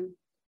rather than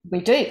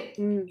we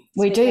do.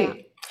 We do. Out.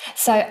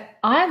 So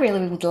I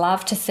really would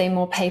love to see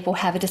more people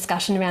have a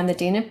discussion around the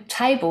dinner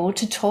table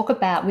to talk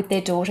about with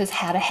their daughters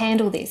how to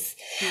handle this.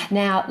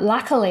 Now,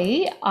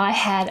 luckily, I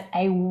had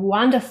a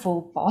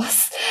wonderful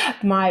boss,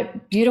 my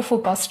beautiful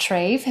boss,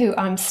 Treve, who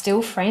I'm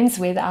still friends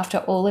with after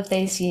all of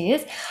these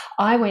years.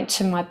 I went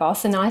to my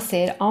boss and I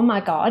said, oh my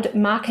God,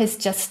 Mark has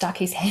just stuck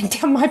his hand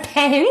down my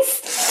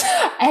pants.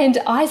 And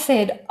I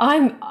said,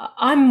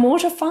 I'm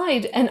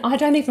mortified and I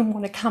don't even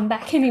want to come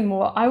back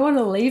anymore. I want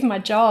to leave my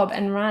job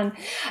and run.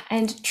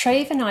 And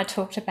Treve and I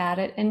talked about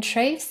it, and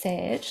Treve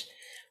said,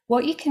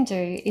 what you can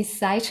do is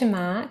say to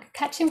Mark,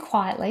 catch him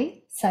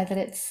quietly so that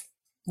it's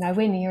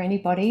nowhere near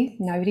anybody,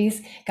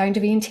 nobody's going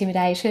to be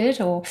intimidated,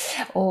 or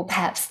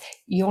perhaps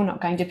you're not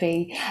going to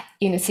be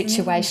in a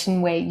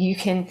situation where you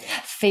can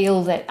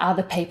feel that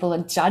other people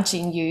are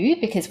judging you,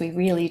 because we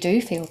really do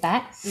feel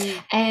that.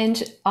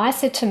 And I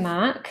said to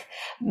Mark,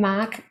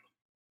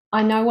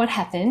 I know what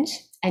happened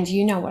and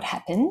you know what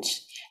happened.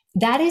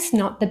 That is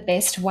not the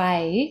best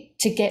way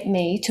to get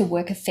me to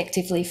work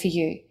effectively for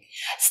you.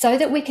 So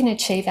that we can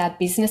achieve our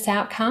business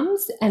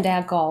outcomes and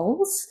our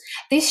goals,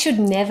 this should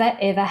never,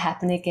 ever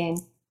happen again.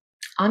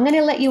 I'm going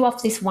to let you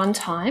off this one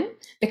time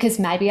because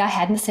maybe I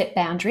hadn't set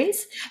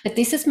boundaries, but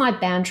this is my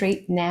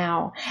boundary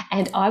now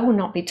and I will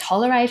not be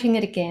tolerating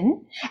it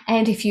again.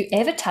 And if you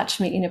ever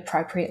touch me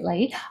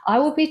inappropriately, I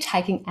will be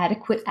taking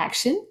adequate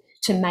action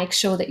to make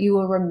sure that you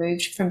are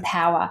removed from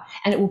power,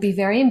 and it will be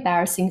very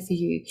embarrassing for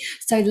you.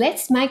 So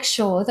let's make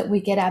sure that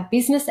we get our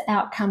business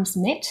outcomes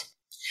met.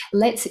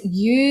 Let's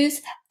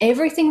use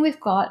everything we've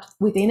got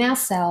within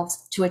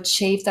ourselves to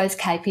achieve those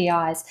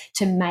KPIs,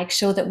 to make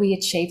sure that we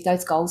achieve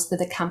those goals for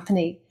the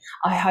company.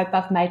 I hope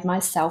I've made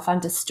myself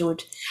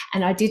understood,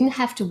 and I didn't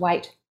have to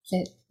wait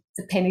for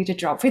the penny to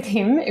drop with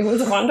him. It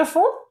was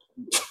wonderful.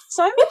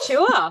 So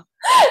mature.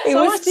 It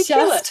was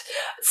just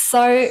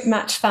so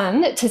much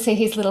fun to see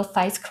his little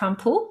face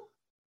crumple.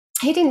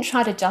 He didn't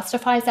try to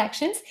justify his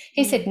actions.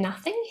 He said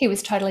nothing. He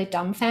was totally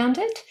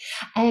dumbfounded.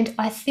 And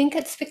I think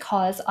it's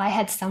because I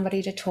had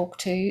somebody to talk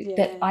to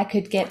that I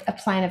could get a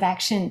plan of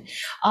action.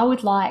 I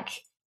would like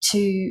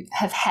to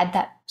have had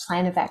that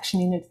plan of action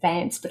in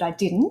advance, but I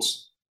didn't.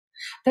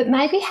 But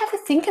maybe have a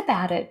think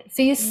about it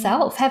for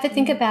yourself. Have a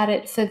think about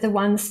it for the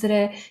ones that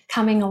are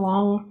coming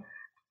along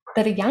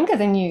that are younger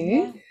than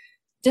you.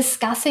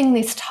 Discussing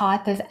this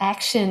type of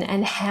action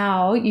and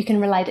how you can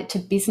relate it to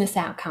business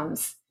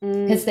outcomes.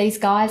 Because these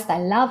guys, they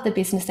love the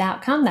business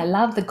outcome, they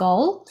love the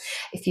goal.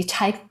 If you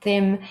take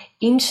them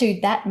into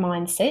that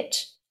mindset,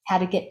 how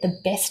to get the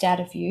best out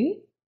of you,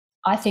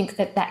 I think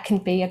that can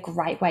be a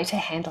great way to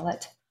handle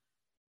it.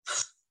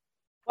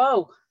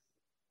 Whoa,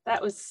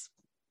 that was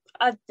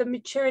the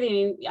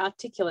maturity and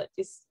articulate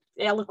is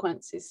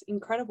eloquence is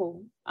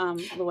incredible,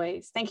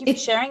 Louise. Thank you for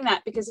sharing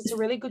that, because it's a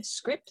really good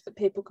script that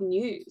people can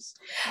use.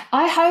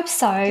 I hope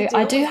so.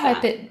 I do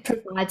hope it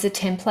provides a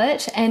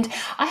template, and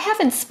I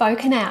haven't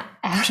spoken out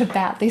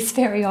about this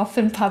very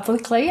often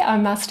publicly, I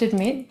must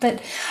admit,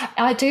 but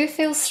I do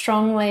feel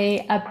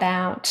strongly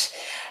about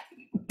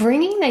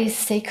bringing these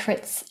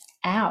secrets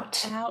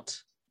out.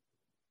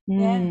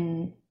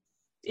 Yeah.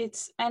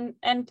 It's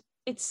and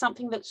it's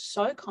something that's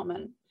so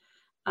common.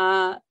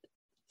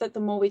 That the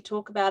more we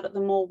talk about it, the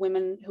more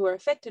women who are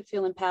affected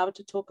feel empowered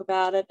to talk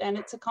about it, and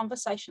it's a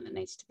conversation that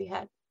needs to be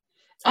had.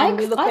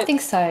 And I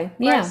think so.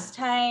 Breast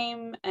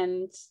tame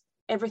and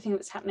everything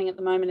that's happening at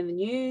the moment in the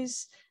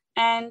news,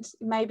 and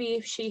maybe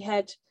if she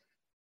had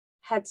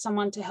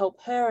someone to help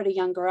her at a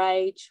younger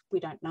age, we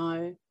don't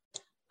know.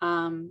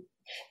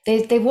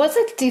 There was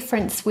a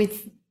difference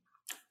with.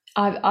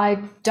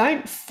 I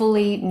don't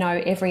fully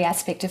know every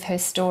aspect of her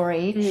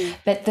story,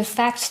 but the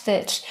fact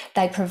that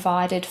they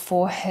provided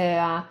for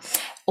her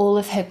all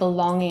of her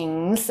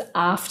belongings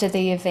after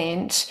the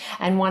event,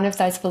 and one of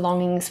those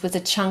belongings was a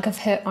chunk of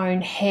her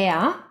own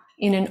hair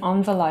in an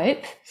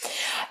envelope,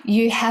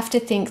 you have to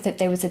think that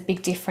there was a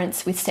big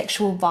difference with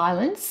sexual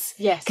violence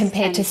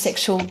compared to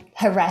sexual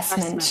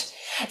harassment.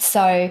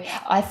 So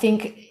I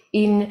think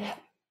in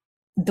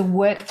the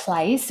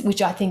workplace,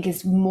 which I think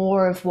is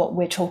more of what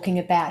we're talking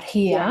about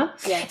here,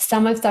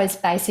 some of those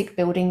basic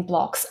building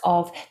blocks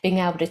of being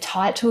able to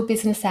tie it to a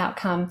business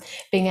outcome,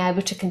 being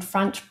able to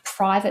confront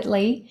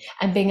privately,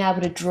 and being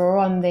able to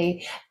draw on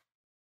the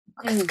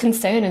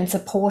concern and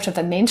support of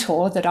a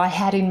mentor that I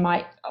had in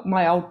my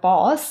old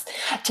boss,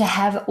 to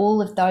have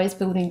all of those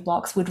building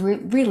blocks would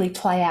really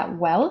play out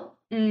well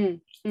in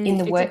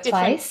the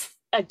workplace.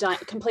 A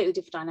completely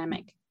different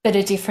dynamic. But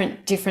a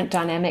different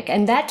dynamic.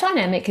 And that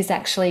dynamic is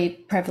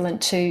actually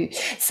prevalent too.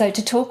 So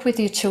to talk with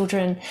your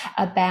children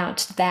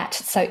about that.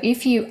 So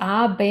if you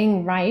are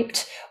being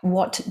raped,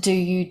 what do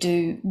you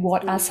do?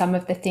 What are some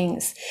of the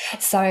things?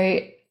 So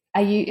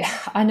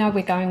I know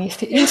we're going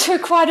into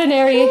quite an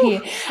area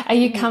here. Are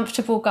you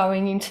comfortable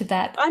going into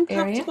that I'm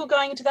comfortable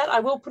going into that. I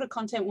will put a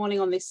content warning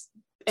on this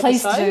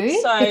episode. Please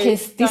do, so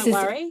because this don't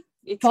worry.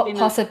 it's been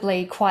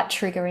possibly quite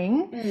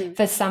triggering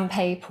for some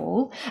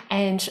people.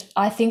 And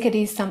I think it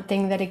is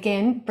something that,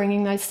 again,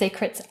 bringing those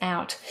secrets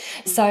out.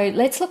 So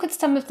let's look at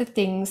some of the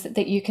things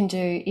that you can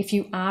do if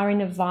you are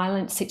in a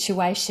violent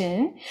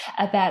situation,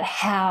 about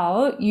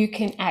how you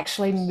can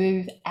actually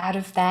move out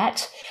of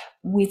that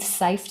with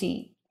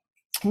safety.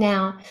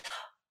 Now,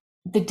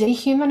 the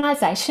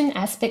dehumanization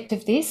aspect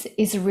of this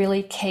is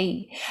really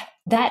key.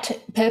 That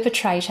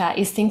perpetrator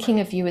is thinking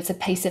of you as a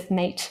piece of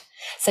meat.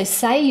 So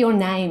say your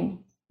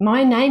name.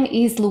 My name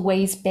is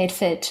Louise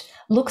Bedford.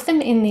 Look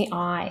them in the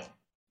eye.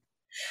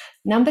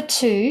 Number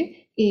 2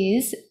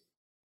 is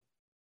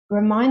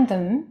remind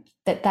them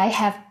that they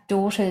have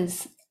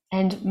daughters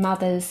and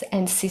mothers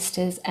and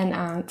sisters and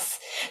aunts.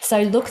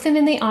 So look them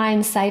in the eye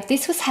and say, if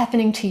this was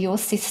happening to your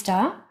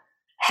sister,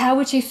 how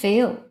would you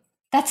feel?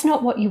 That's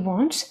not what you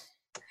want.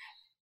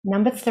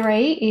 Number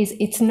 3 is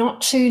it's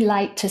not too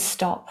late to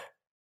stop.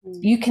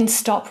 You can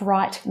stop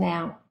right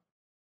now.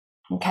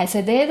 Okay,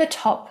 so they're the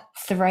top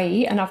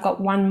 3, and I've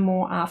got one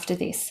more after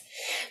this.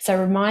 So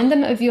remind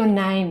them of your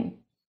name.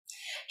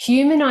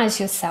 Humanize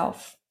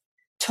yourself.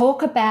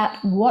 Talk about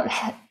what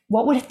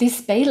would this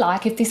be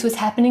like if this was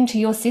happening to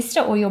your sister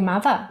or your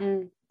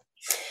mother.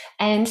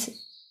 And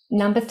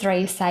number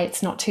 3, say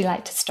it's not too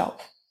late to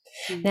stop.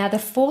 Now, the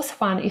 4th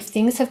one, if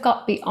things have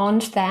got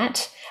beyond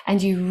that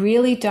and you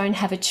really don't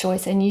have a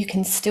choice and you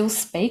can still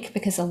speak,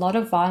 because a lot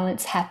of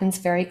violence happens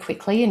very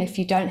quickly, and if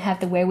you don't have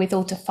the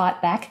wherewithal to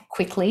fight back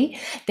quickly,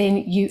 then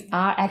you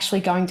are actually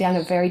going down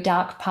a very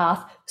dark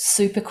path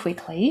super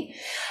quickly.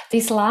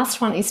 This last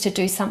one is to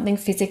do something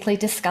physically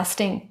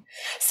disgusting.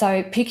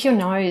 So pick your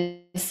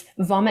nose,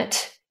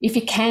 vomit. If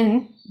you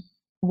can,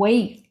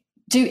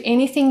 do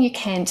anything you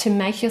can to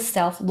make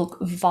yourself look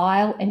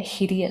vile and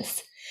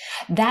hideous.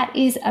 That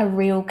is a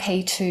real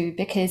key too,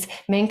 because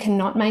men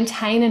cannot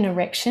maintain an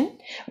erection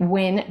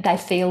when they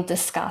feel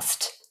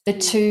disgust. The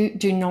two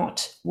do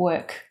not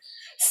work.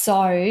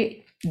 So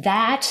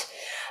that,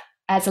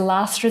 as a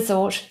last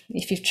resort,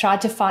 if you've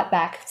tried to fight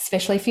back,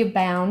 especially if you're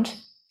bound,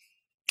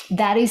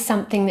 that is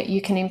something that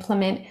you can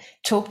implement.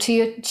 Talk to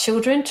your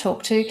children,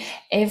 talk to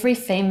every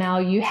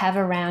female you have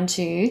around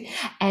you,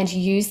 and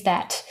use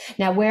that.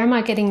 Now, where am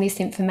I getting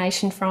this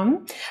information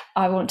from?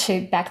 I want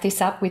to back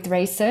this up with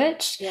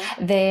research.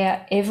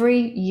 There, every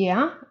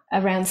year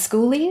around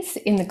schoolies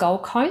in the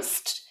Gold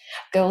Coast,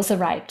 girls are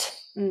raped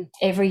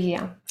every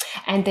year.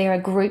 And there are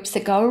groups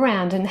that go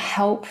around and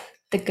help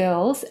the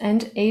girls,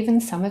 and even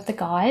some of the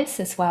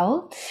guys as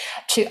well,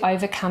 to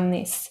overcome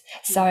this.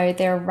 So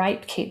there are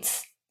rape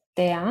kits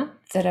there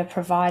that are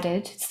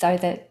provided so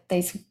that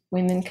these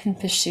women can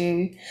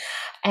pursue,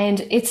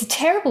 and it's a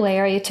terrible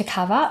area to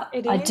cover.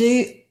 I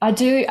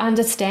do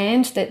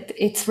understand that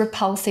it's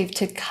repulsive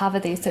to cover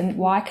this, and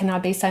why can I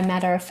be so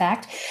matter of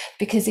fact?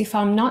 Because if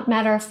I'm not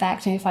matter of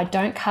fact, and if I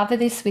don't cover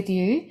this with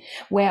you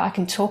where I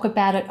can talk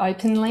about it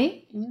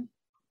openly,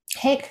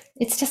 heck,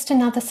 it's just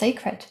another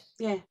secret.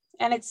 Yeah,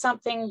 and it's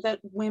something that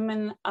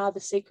women are the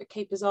secret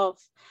keepers of.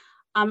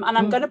 And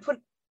I'm going to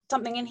put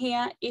something in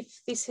here.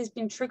 If this has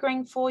been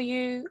triggering for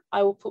you,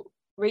 I will put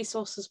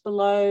resources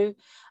below.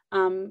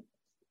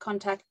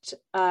 Contact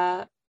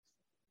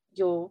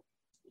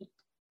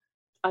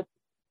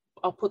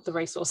I'll put the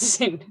resources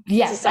in.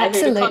 Yeah,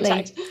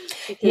 absolutely.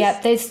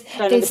 Yeah, there's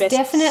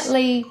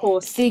definitely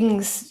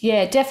things.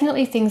 Yeah,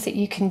 definitely things that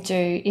you can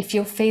do if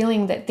you're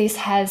feeling that this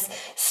has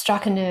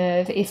struck a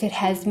nerve, if it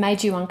has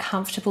made you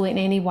uncomfortable in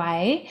any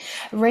way.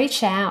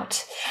 Reach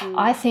out.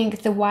 I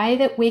think the way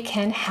that we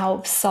can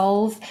help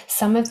solve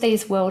some of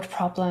these world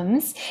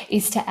problems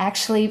is to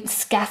actually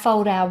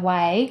scaffold our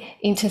way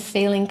into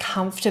feeling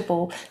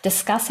comfortable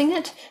discussing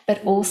it,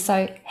 but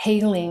also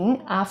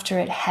healing after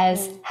it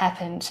has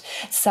happened.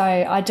 So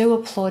I do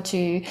applaud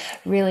you,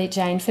 really,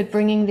 Jane, for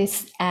bringing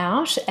this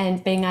out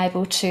and being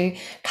able to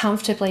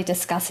comfortably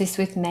discuss this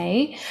with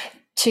me,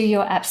 to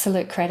your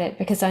absolute credit,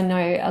 because I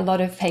know a lot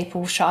of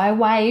people shy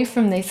away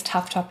from these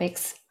tough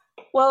topics.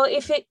 Well,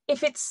 if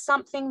it's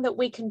something that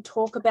we can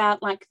talk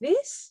about like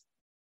this,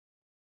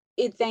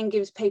 it then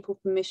gives people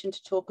permission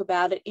to talk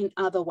about it in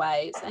other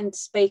ways and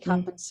speak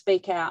up and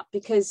speak out,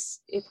 because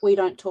if we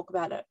don't talk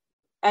about it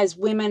as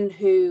women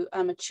who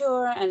are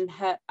mature and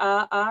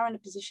are in a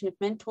position of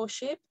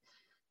mentorship,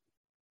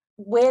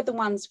 we're the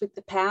ones with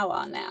the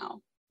power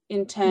now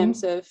in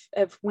terms of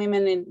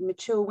women and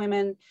mature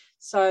women.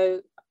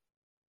 So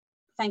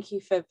thank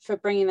you for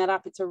bringing that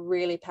up. It's a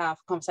really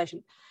powerful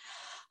conversation.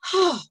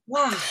 Oh,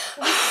 wow.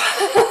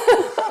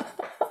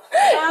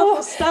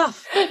 Powerful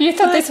stuff. You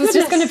thought this was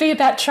just going to be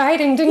about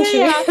trading, didn't you?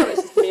 Yeah, I thought it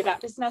was just going to be about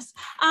business.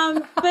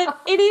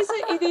 But it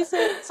is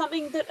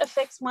something that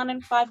affects 1 in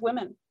 5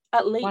 women,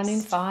 at least. 1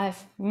 in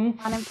 5. 1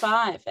 in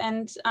 5.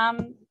 And,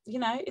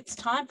 it's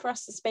time for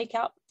us to speak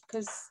up,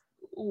 because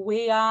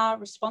we are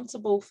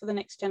responsible for the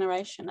next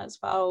generation as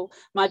well.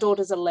 My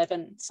daughter's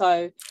 11,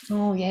 so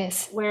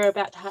yes, we're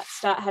about to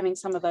start having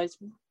some of those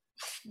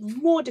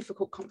more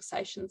difficult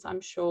conversations,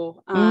 I'm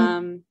sure.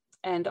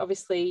 And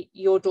obviously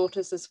your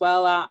daughters as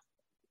well are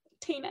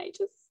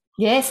teenagers.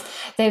 Yes,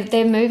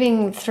 they're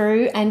moving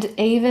through, and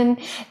even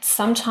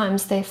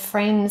sometimes their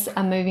friends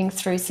are moving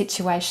through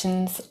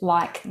situations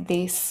like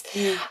this.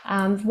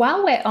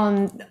 While we're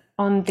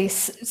on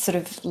this sort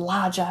of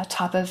larger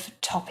type of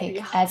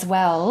topic as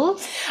well,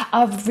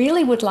 I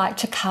really would like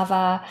to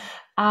cover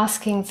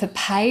asking for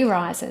pay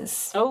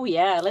rises. Oh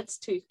yeah, let's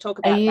talk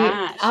about Are you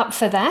that. up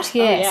for that?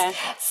 Yes.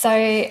 So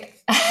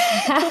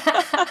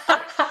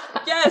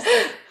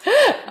yes.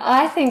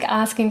 I think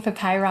asking for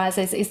pay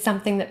rises is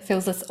something that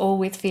fills us all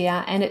with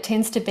fear, and it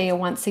tends to be a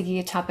once a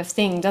year type of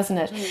thing, doesn't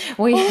it?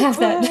 We have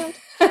that.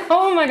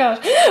 Oh my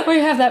gosh, we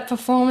have that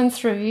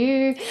performance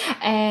review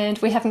and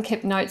we haven't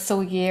kept notes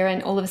all year,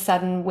 and all of a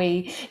sudden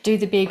we do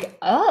the big,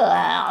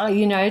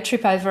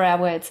 trip over our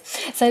words.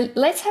 So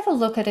let's have a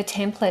look at a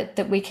template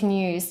that we can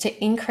use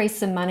to increase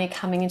the money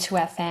coming into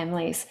our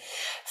families.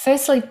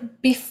 Firstly,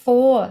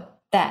 before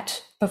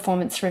that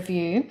performance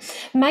review,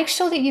 make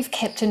sure that you've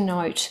kept a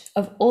note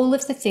of all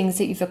of the things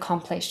that you've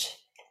accomplished.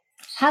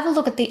 Have a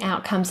look at the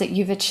outcomes that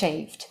you've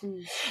achieved.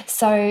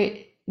 So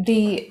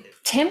the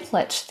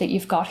template that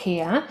you've got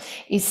here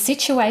is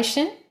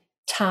situation,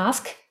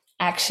 task,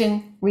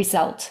 action,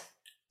 result.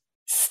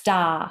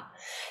 Star.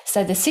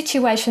 So the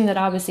situation that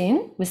I was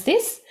in was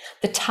this.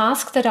 The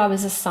task that I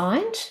was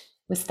assigned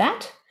was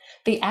that.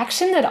 The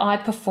action that I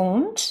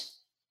performed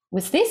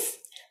was this.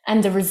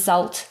 And the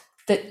result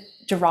that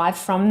derived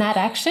from that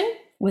action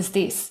was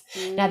this.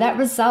 Now that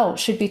result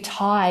should be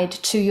tied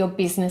to your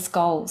business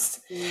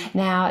goals.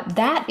 Now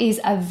that is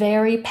a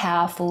very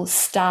powerful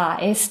star,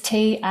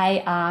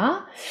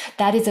 STAR.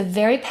 That is a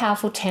very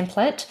powerful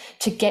template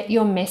to get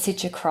your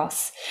message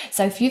across.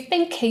 So if you've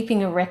been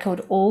keeping a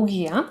record all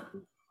year,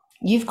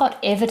 you've got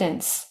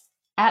evidence,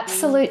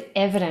 absolute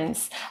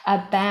evidence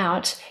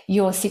about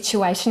your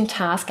situation,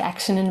 task,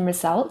 action, and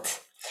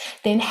result.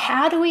 Then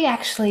how do we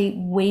actually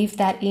weave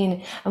that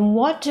in, and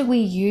what do we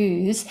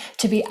use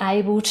to be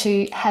able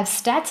to have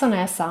stats on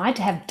our side,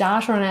 to have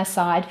data on our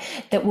side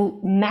that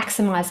will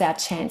maximize our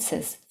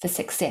chances for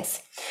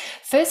success?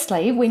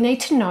 Firstly, we need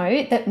to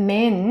know that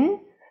men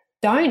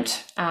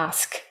don't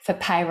ask for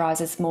pay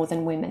rises more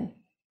than women.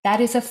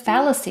 That is a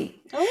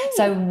fallacy.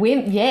 So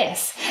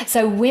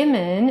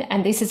women,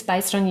 and this is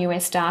based on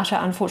US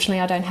data,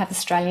 unfortunately I don't have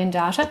Australian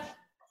data,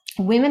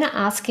 women are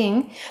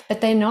asking,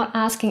 but they're not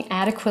asking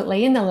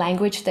adequately in the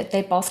language that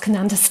their boss can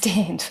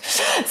understand.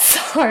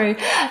 So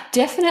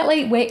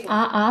definitely we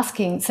are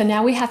asking. So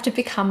now we have to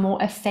become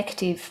more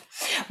effective.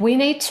 We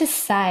need to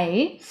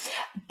say,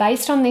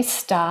 based on this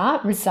star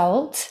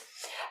result,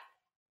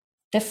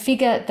 the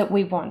figure that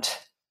we want.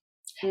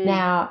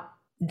 Now,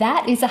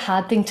 that is a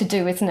hard thing to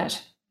do, isn't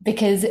it?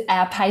 Because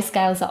our pay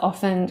scales are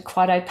often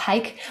quite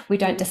opaque. We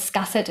don't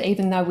discuss it,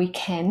 even though we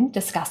can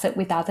discuss it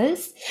with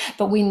others.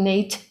 But we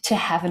need to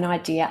have an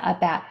idea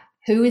about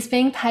who is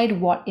being paid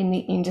what in the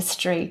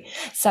industry.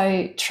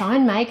 So try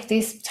and make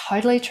this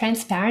totally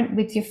transparent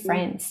with your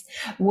friends.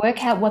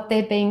 Work out what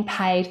they're being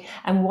paid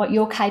and what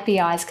your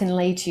KPIs can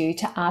lead you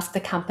to ask the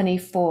company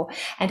for.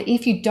 And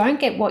if you don't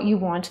get what you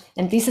want,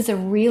 and this is a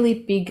really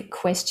big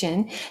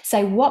question,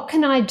 say, what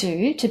can I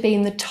do to be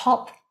in the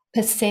top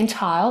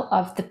percentile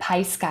of the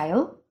pay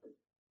scale,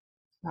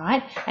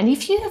 right? And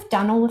if you have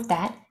done all of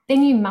that,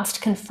 then you must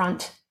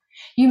confront.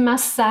 You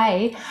must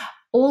say,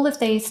 all of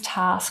these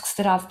tasks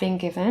that I've been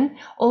given,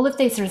 all of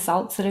these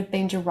results that have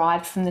been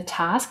derived from the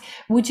task,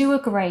 would you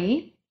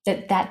agree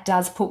that that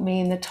does put me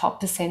in the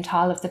top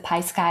percentile of the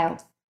pay scale?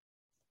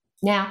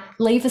 Now,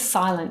 leave a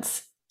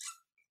silence,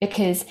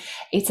 because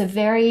it's a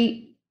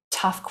very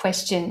tough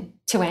question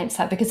to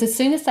answer, because as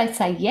soon as they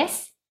say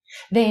yes,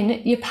 then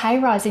your pay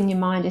rise in your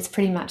mind is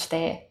pretty much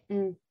there.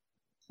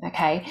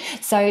 Okay,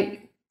 so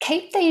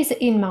keep these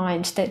in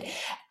mind, that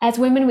as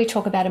women we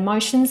talk about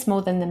emotions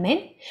more than the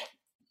men.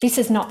 This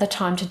is not the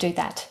time to do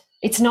that.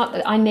 It's not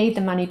that I need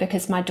the money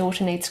because my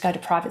daughter needs to go to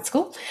private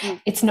school.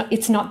 It's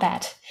not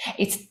that.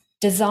 It's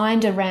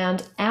designed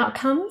around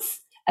outcomes,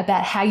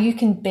 about how you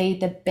can be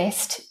the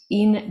best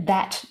in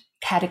that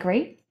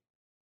category,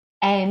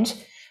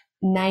 and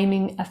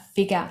naming a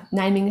figure,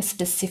 naming a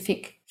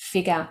specific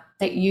figure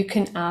that you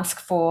can ask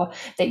for,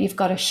 that you've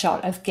got a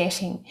shot of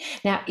getting.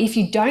 Now, if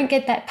you don't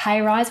get that pay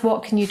rise,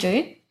 what can you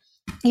do?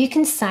 You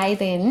can say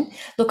then,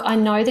 look, I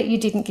know that you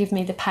didn't give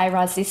me the pay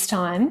rise this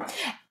time.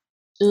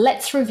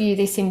 Let's review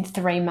this in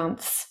 3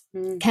 months.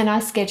 Can I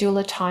schedule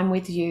a time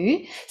with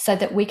you so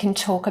that we can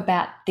talk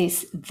about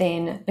this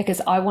then? Because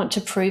I want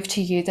to prove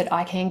to you that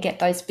I can get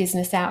those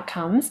business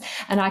outcomes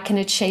and I can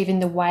achieve in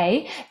the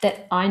way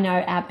that I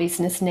know our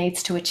business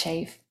needs to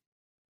achieve.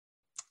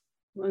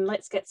 And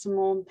let's get some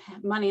more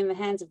money in the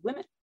hands of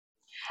women.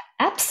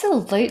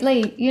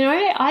 Absolutely. You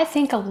know, I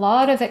think a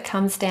lot of it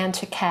comes down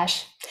to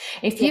cash.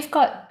 If you've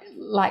got,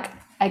 like,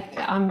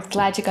 I'm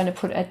glad you're going to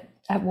put a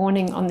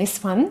warning on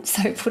this one,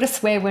 so put a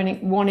swear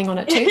warning on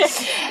it too.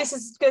 This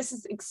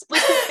is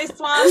explicit, this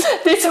one.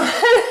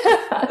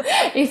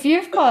 If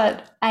you've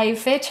got a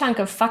fair chunk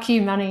of fuck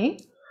you money,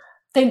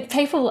 then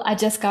people are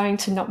just going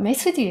to not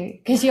mess with you,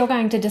 because you're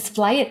going to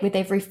display it with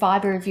every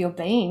fibre of your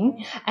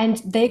being,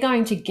 and they're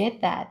going to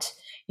get that.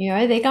 You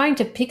know, they're going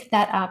to pick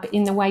that up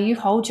in the way you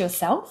hold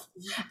yourself,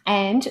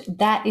 and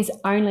that is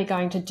only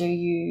going to do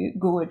you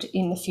good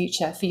in the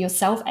future for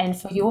yourself and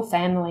for your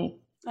family.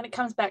 And it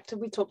comes back to,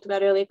 we talked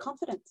about earlier,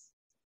 confidence.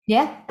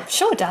 Yeah,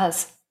 sure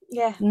does.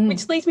 Yeah,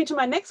 which leads me to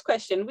my next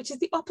question, which is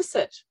the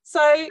opposite.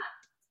 So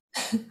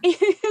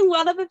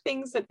one of the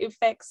things that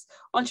affects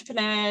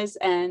entrepreneurs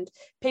and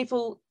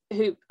people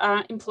who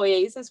are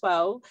employees as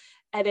well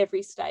at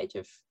every stage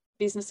of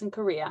business and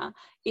career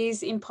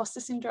is imposter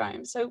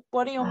syndrome. So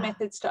what are your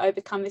methods to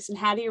overcome this, and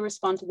how do you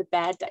respond to the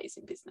bad days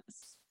in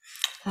business?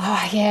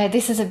 Oh, yeah,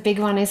 this is a big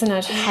one, isn't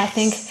it? Yes. I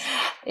think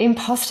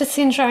imposter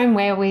syndrome,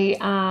 where we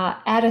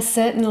are at a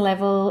certain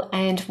level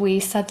and we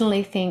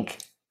suddenly think,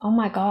 oh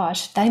my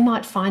gosh, they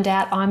might find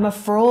out I'm a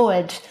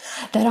fraud,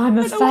 that I'm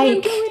a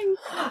fake.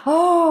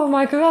 Oh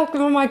my God,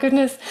 oh my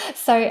goodness.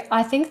 So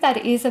I think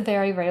that is a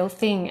very real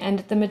thing, and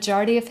the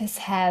majority of us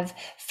have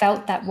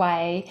felt that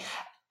way,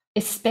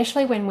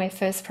 especially when we're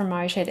first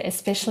promoted,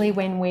 especially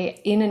when we're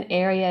in an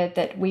area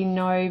that we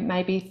know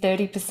maybe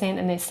 30%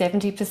 and there's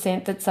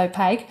 70% that's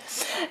opaque.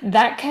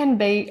 That can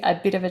be a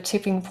bit of a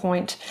tipping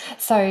point.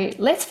 So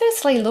let's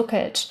firstly look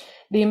at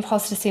the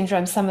imposter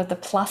syndrome, some of the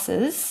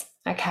pluses.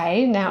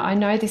 Okay, now I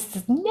know this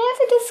is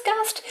never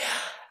discussed.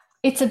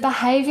 It's a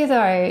behavior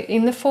though.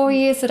 In the 4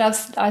 years that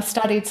I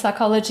studied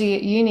psychology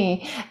at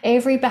uni,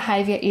 every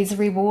behavior is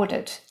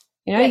rewarded.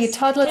 You know, your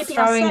toddler's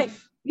throwing...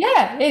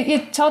 Yeah, your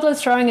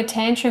toddler's throwing a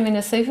tantrum in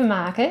a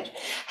supermarket.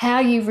 How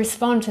you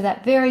respond to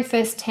that very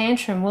first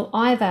tantrum will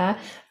either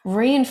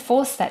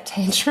reinforce that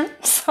tantrum,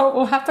 so it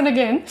will happen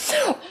again,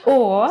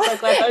 or... I'm so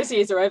glad those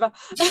years are over.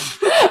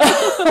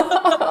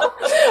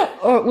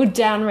 or it would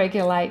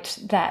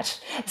downregulate that.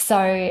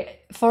 So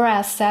for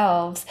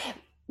ourselves,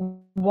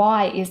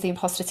 why is the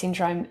imposter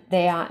syndrome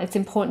there? It's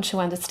important to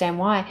understand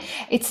why.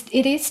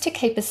 It is to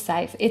keep us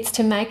safe. It's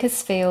to make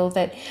us feel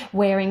that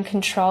we're in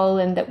control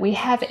and that we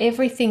have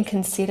everything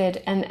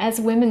considered. And as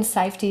women,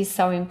 safety is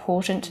so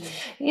important.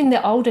 In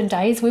the olden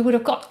days, we would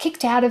have got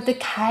kicked out of the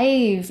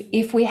cave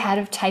if we had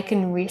have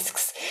taken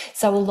risks.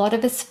 So a lot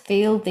of us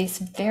feel this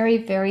very,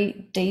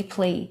 very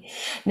deeply.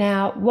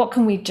 Now, what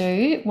can we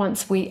do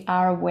once we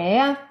are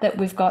aware that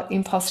we've got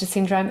imposter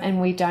syndrome and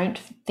we don't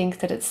think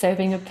that it's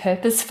serving a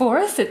purpose for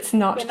us? It's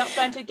not. We're not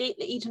going to get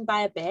eaten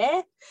by a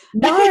bear.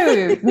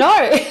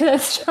 No,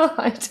 that's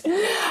right.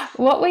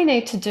 What we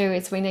need to do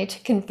is we need to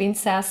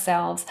convince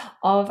ourselves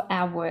of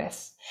our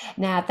worth.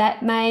 Now,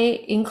 that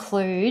may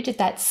include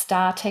that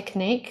STAR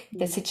technique,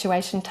 the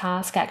situation,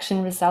 task,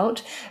 action,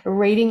 result,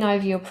 reading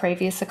over your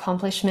previous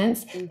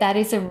accomplishments. That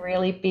is a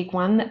really big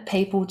one that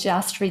people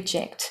just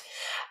reject.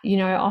 You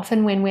know,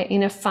 often when we're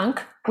in a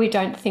funk, we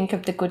don't think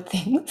of the good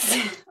things.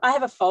 I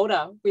have a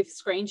folder with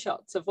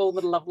screenshots of all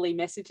the lovely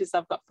messages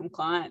I've got from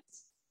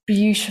clients.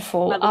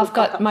 Beautiful. I've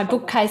got my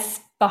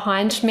bookcase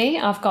behind me.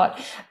 I've got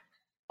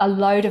a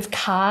load of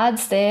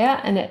cards there,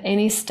 and at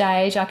any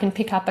stage I can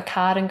pick up a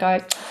card and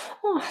go,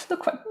 oh,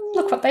 look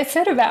what they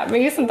said about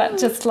me. Isn't that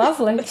just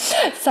lovely?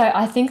 So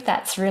I think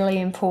that's really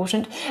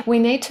important. We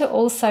need to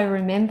also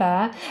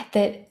remember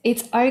that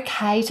it's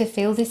okay to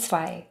feel this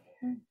way,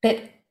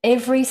 that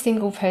every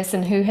single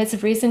person who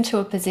has risen to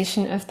a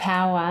position of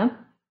power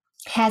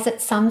has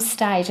at some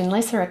stage,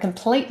 unless they're a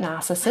complete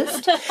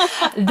narcissist,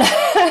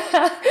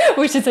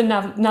 which is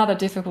another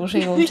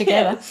difficulty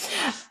altogether,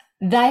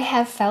 they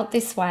have felt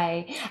this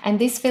way, and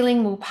this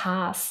feeling will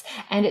pass,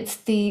 and it's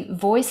the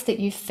voice that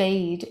you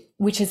feed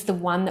which is the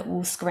one that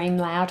will scream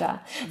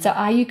louder. So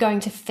are you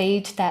going to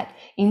feed that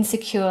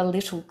insecure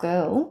little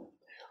girl,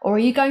 or are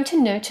you going to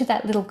nurture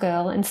that little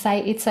girl and say,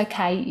 it's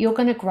okay, you're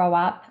going to grow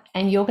up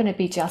and you're going to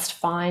be just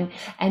fine?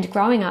 And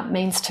growing up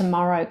means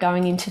tomorrow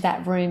going into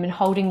that room and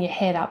holding your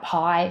head up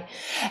high.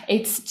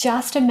 It's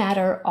just a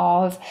matter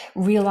of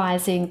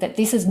realizing that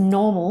this is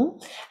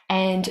normal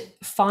and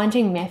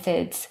finding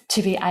methods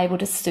to be able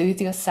to soothe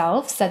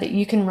yourself so that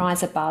you can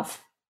rise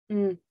above.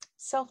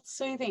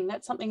 Self-soothing,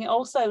 that's something that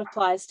also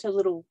applies to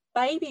little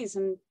babies,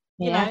 and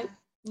you know,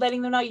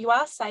 letting them know you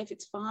are safe,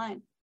 it's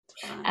fine.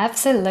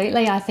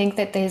 Absolutely. I think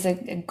that there's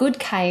a good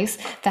case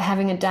for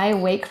having a day a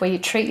week where you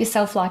treat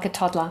yourself like a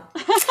toddler.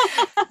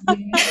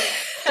 I'm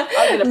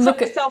going to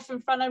put myself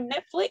in front of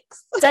Netflix.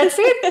 That's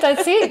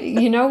it.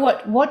 You know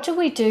what do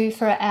we do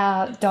for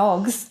our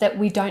dogs that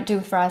we don't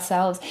do for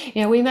ourselves?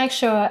 You know, we make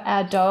sure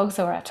our dogs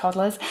or our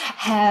toddlers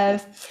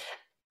have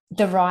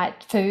the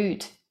right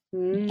food.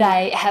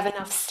 They have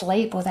enough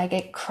sleep, or they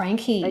get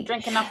cranky. They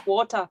drink enough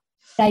water.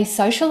 They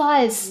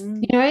socialize.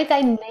 You know,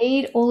 they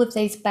need all of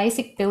these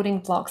basic building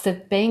blocks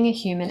of being a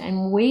human,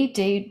 and we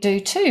do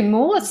too,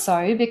 more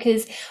so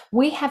because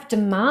we have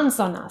demands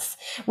on us.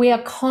 We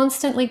are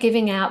constantly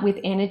giving out with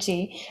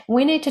energy.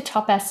 We need to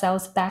top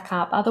ourselves back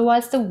up,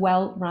 otherwise the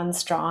well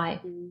runs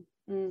dry.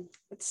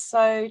 It's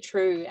so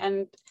true,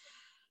 and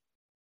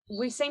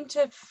we seem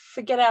to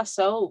forget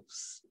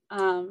ourselves.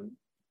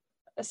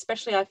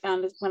 Especially I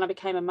found when I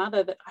became a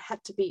mother that I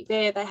had to be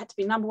there. They had to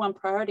be number one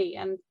priority,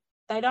 and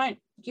they don't.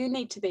 You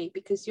need to be,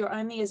 because you're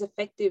only as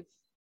effective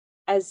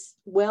as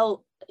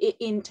well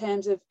in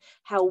terms of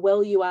how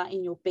well you are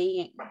in your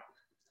being.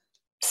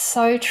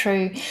 so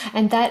true.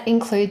 And that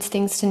includes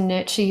things to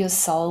nurture your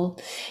soul.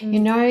 You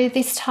know,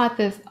 this type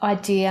of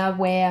idea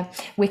where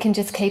we can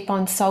just keep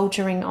on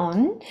soldiering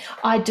on.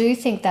 I do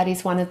think that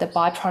is one of the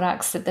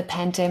byproducts that the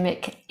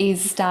pandemic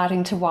is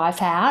starting to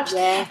wipe out.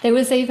 Yeah. There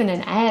was even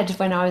an ad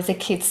when I was a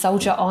kid,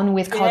 soldier on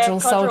with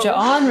Codral, soldier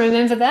on.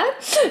 Remember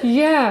that?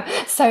 Yeah.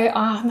 So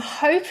I'm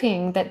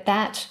hoping that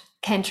that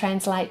can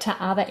translate to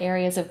other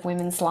areas of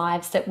women's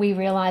lives, that we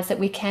realize that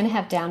we can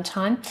have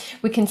downtime,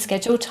 we can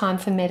schedule time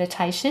for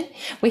meditation,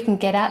 we can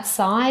get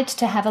outside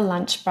to have a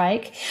lunch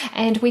break,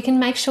 and we can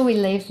make sure we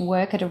leave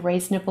work at a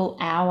reasonable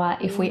hour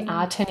if we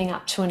are turning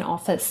up to an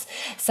office.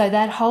 So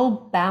that whole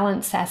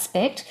balance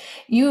aspect,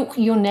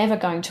 you're never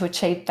going to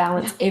achieve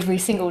balance every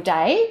single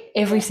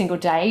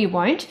day you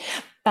won't,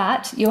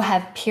 but you'll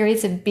have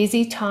periods of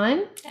busy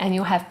time and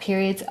you'll have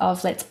periods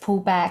of let's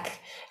pull back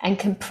and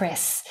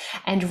compress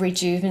and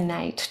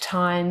rejuvenate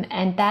time.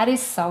 And that is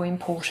so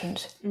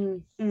important.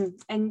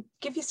 And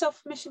give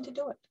yourself permission to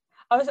do it.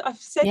 I've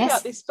said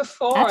about this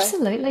before.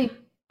 Absolutely.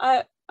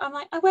 I'm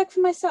like, I work for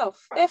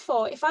myself.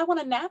 Therefore, if I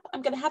want a nap,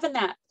 I'm going to have a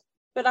nap.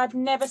 But I've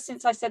never,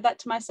 since I said that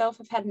to myself,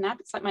 have had a nap.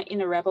 It's like my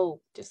inner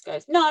rebel just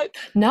goes, no.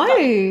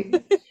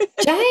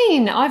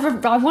 Jane,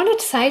 I wanted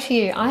to say to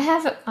you, I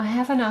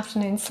have an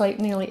afternoon sleep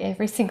nearly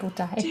every single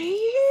day. Do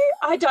you?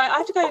 I don't. I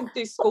have to go and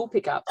do school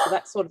pickup, so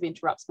that sort of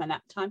interrupts my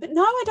nap time. But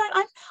no, I don't.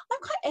 I'm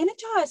quite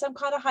energized. I'm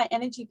quite a high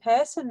energy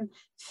person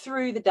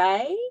through the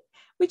day,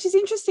 which is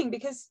interesting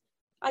because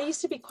I used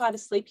to be quite a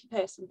sleepy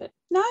person, but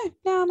no,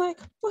 now I'm like,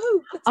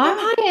 woohoo. I'm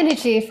high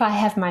energy if I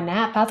have my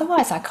nap.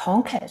 Otherwise, I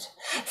conk it.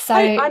 So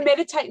I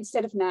meditate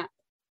instead of nap.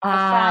 I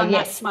found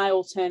that's my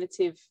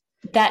alternative.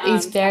 That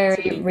is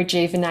very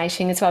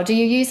rejuvenating as well. Do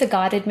you use a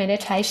guided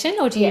meditation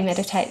or do you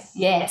meditate?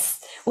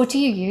 Yes. What do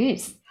you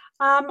use?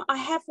 I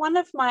have one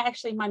of my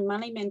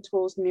money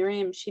mentors,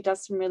 Miriam. She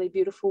does some really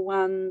beautiful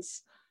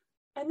ones.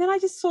 And then I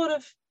just sort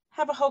of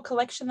have a whole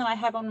collection that I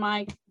have on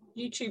my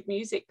YouTube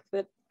music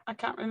that I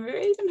can't remember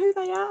even who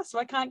they are, so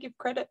I can't give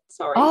credit.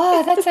 Sorry.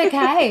 Oh, that's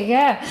okay.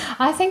 Yeah.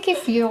 I think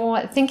if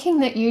you're thinking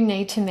that you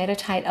need to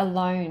meditate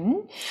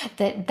alone,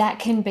 that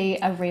can be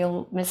a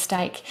real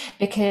mistake,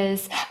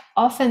 because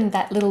often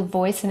that little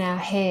voice in our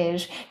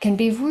head can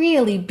be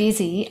really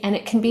busy and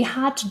it can be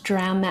hard to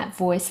drown that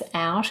voice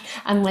out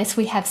unless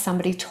we have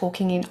somebody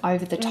talking in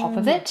over the top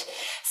of it.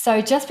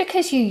 So just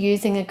because you're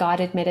using a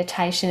guided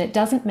meditation, it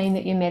doesn't mean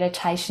that your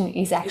meditation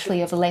is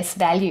actually of less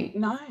value.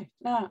 No.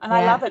 And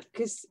I love it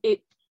because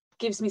it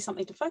gives me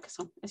something to focus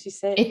on, as you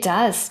said. It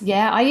does.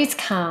 Yeah. I use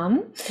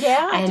Calm.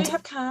 Yeah, I do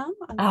have Calm.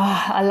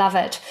 I love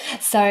it.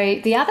 So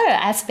the other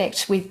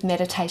aspect with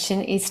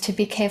meditation is to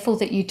be careful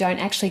that you don't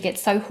actually get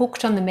so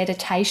hooked on the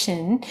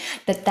meditation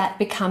that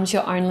becomes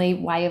your only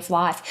way of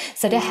life.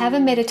 So to have a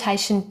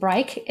meditation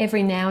break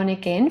every now and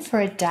again for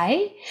a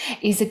day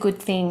is a good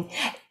thing.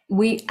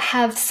 We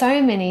have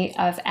so many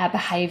of our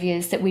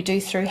behaviors that we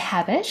do through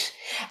habit,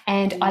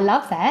 and I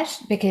love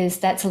that because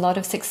that's a lot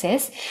of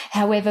success.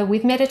 However,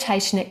 with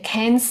meditation, it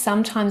can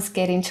sometimes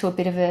get into a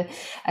bit of a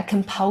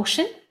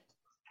compulsion.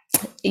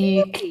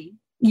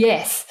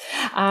 Yes.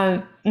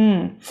 I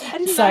didn't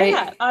know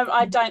that.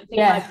 I don't think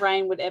my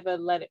brain would ever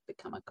let it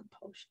become a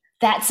compulsion.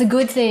 That's a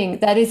good thing.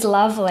 That is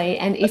lovely.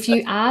 And if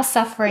you are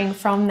suffering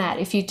from that,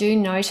 if you do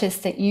notice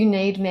that you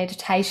need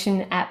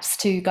meditation apps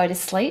to go to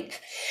sleep,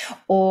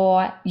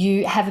 or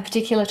you have a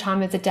particular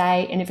time of the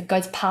day and if it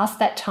goes past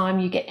that time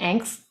you get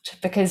angst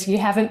because you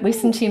haven't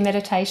listened to your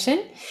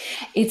meditation,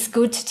 it's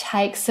good to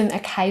take some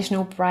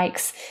occasional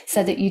breaks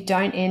so that you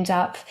don't end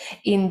up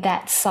in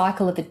that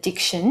cycle of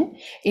addiction.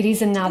 It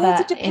is another...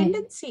 It's a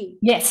dependency.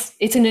 Yes,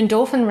 it's an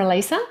endorphin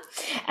releaser.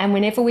 And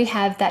whenever we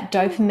have that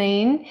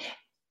dopamine,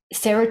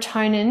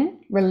 serotonin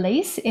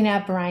release in our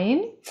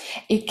brain,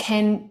 it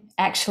can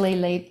actually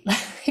lead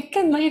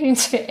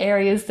into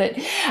areas that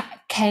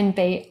can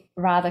be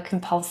rather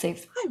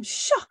compulsive. I'm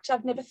shocked.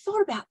 I've never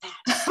thought about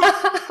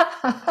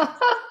that.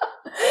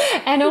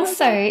 And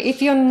also,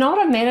 if you're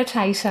not a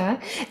meditator,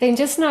 then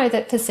just know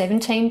that for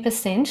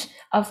 17%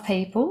 of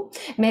people,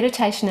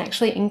 meditation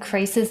actually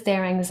increases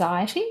their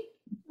anxiety.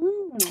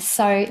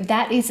 So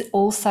that is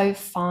also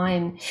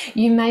fine.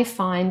 You may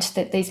find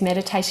that these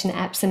meditation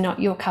apps are not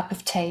your cup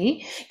of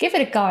tea. Give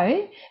it a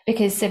go,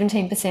 because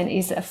 17%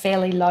 is a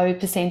fairly low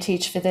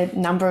percentage for the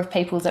number of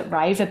people that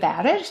rave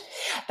about it.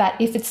 But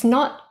if it's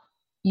not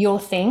your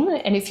thing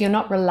and if you're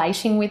not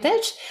relating with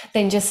it,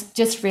 then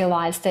just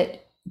realize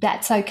that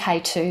that's okay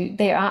too.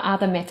 There are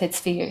other methods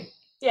for you.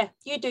 Yeah,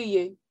 you do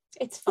you.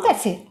 It's fine. Well,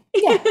 that's it.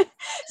 Yeah.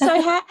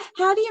 So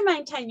how do you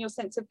maintain your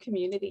sense of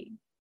community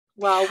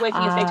while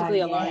working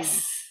effectively alone?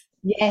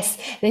 Yes,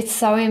 it's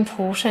so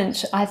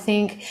important. I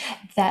think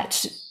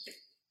that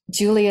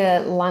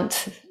Julia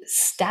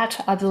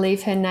Lunt-Statt, I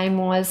believe her name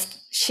was,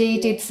 she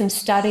did some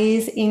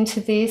studies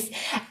into this,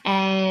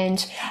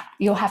 and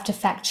you'll have to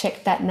fact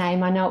check that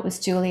name. I know it was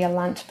Julia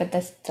Lunt, but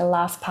that's the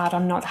last part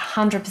I'm not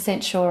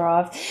 100% sure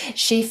of.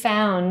 She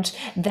found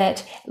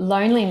that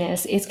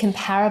loneliness is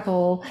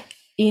comparable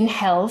in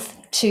health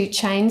to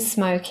chain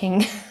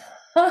smoking.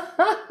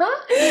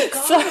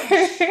 So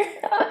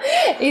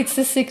it's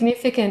a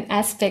significant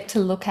aspect to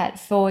look at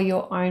for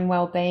your own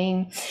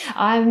well-being.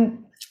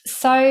 I'm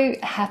so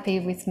happy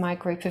with my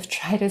group of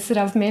traders that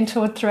I've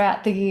mentored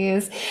throughout the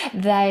years.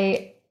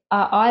 They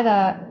are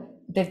either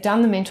they've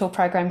done the mentor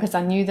program because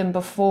I knew them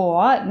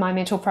before. My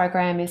mentor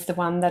program is the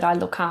one that I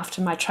look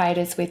after my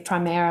traders with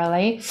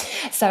primarily.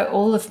 So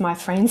all of my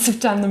friends have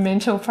done the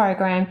mentor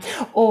program,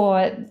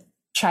 or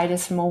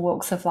traders from all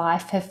walks of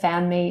life have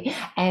found me,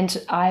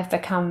 and I've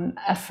become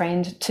a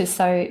friend to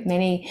so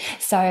many.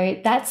 So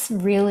that's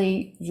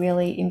really,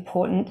 really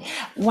important.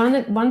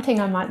 One thing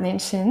I might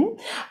mention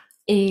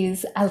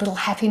is a little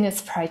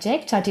happiness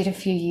project I did a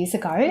few years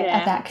ago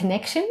about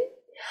connection.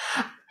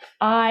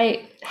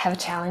 I have a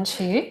challenge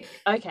for you.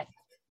 Okay,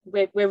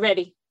 we're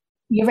ready.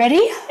 You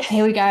ready?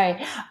 Here we go.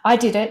 I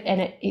did it, and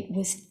it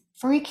was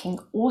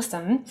freaking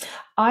awesome.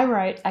 I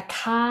wrote a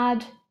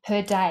card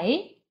per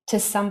day to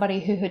somebody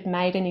who had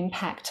made an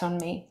impact on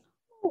me.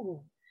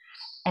 Ooh.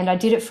 And I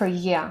did it for a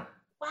year.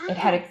 Wow. It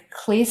had a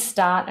clear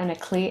start and a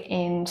clear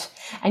end.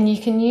 And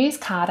you can use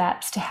card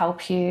apps to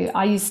help you.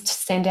 I used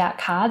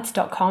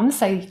sendoutcards.com,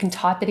 so you can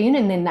type it in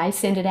and then they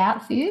send it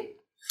out for you.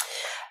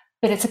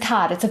 But it's a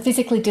card. It's a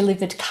physically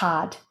delivered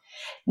card.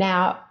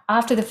 Now,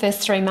 after the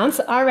first 3 months,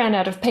 I ran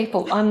out of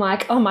people. I'm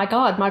like, oh my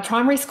God, my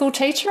primary school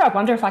teacher, I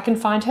wonder if I can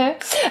find her.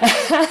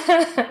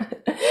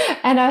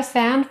 And I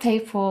found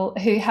people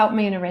who helped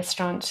me in a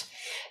restaurant,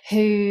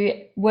 who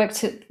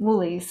worked at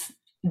Louise.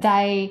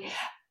 They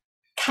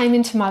came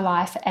into my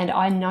life and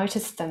I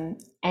noticed them.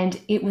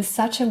 And it was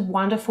such a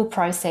wonderful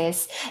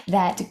process,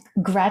 that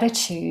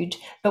gratitude,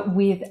 but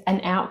with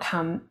an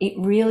outcome. It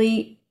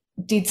really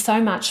did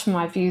so much for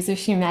my views of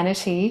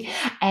humanity.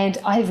 And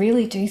I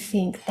really do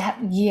think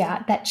that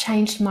year that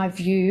changed my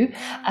view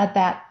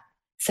about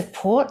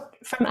support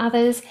from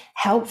others,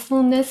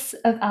 helpfulness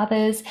of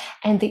others,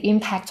 and the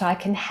impact I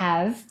can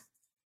have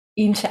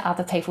into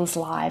other people's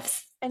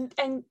lives. And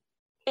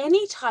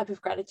any type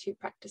of gratitude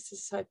practice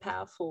is so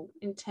powerful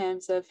in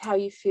terms of how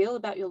you feel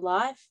about your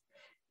life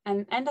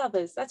and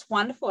others. That's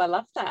wonderful. I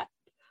love that.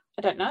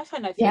 I don't know if I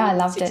know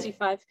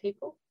 65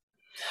 people.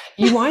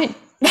 You won't.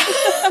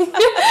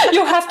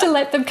 You'll have to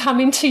let them come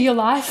into your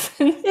life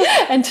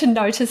and to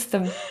notice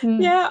them.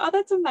 Yeah, oh,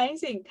 that's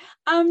amazing.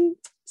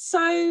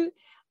 So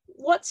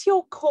what's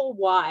your core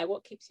why?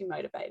 What keeps you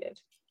motivated?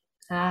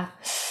 At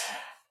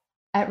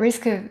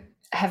risk of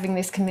having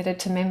this committed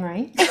to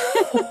memory,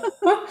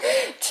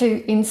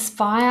 to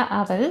inspire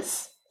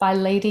others by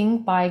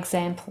leading by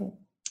example.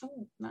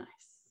 Oh, nice.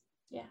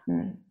 Yeah.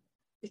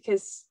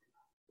 Because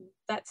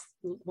that's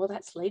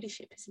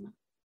leadership, isn't it?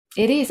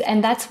 It is,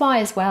 and that's why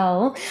as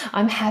well,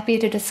 I'm happy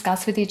to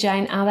discuss with you,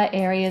 Jane, other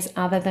areas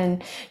other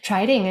than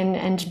trading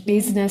and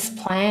business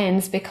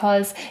plans,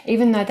 because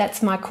even though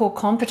that's my core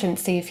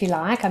competency, if you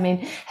like, I mean,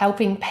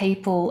 helping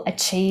people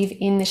achieve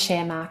in the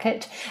share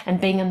market and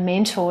being a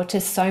mentor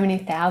to so many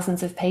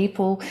thousands of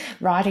people,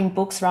 writing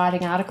books,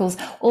 writing articles,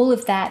 all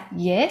of that,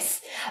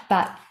 yes,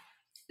 but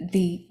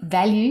the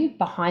value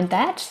behind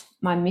that,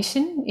 my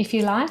mission, if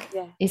you like,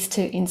 is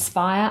to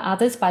inspire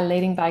others by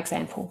leading by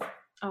example.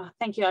 Oh,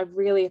 thank you. I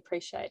really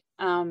appreciate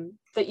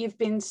that you've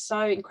been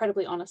so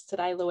incredibly honest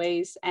today,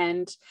 Louise.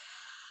 And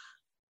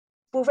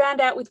we'll round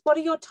out with, what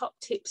are your top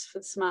tips for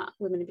the smart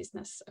women in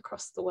business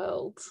across the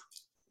world?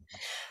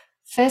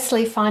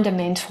 Firstly, find a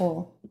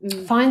mentor.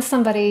 Find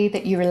somebody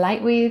that you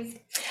relate with,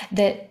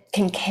 that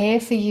can care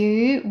for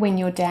you when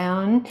you're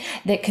down,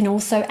 that can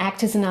also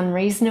act as an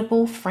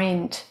unreasonable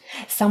friend.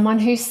 Someone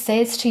who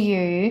says to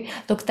you,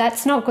 look,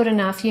 that's not good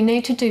enough. You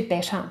need to do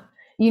better.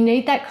 You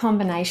need that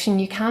combination.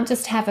 You can't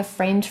just have a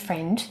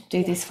friend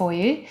do this for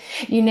you.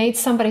 You need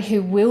somebody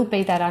who will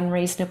be that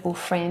unreasonable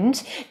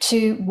friend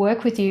to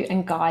work with you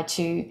and guide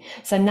you.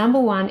 So number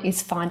one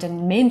is find a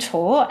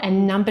mentor,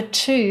 and number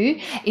two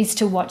is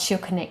to watch your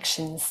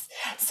connections.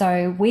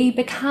 So we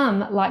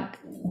become like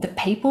the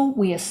people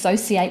we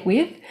associate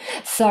with.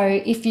 So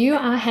if you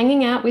are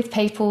hanging out with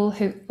people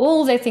who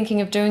all they're thinking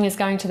of doing is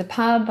going to the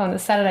pub on a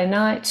Saturday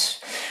night,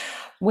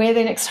 where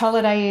their next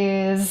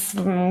holiday is,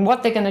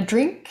 what they're going to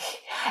drink,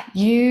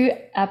 you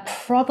are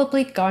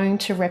probably going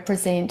to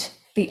represent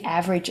the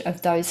average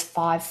of those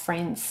 5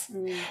 friends.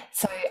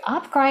 So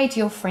upgrade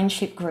your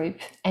friendship group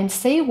and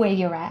see where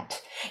you're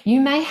at. You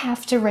may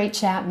have to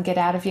reach out and get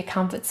out of your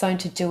comfort zone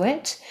to do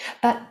it,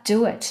 but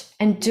do it,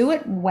 and do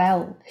it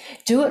well.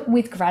 Do it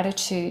with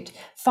gratitude.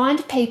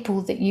 Find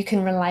people that you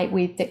can relate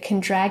with, that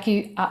can drag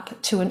you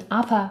up to an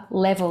upper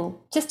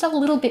level, just a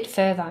little bit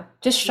further.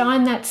 Just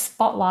shine that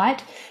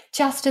spotlight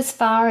just as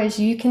far as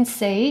you can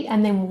see,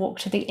 and then walk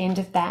to the end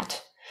of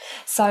that.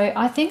 So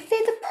I think they're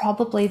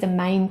probably the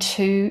main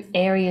 2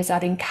 areas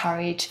I'd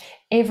encourage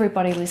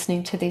everybody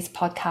listening to this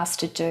podcast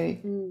to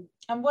do.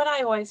 And what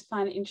I always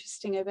find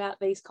interesting about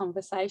these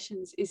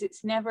conversations is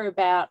it's never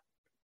about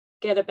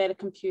get a better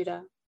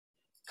computer,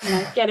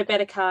 get a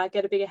better car,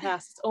 get a bigger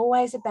house. It's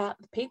always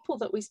about the people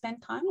that we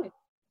spend time with.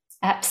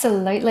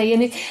 Absolutely.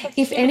 And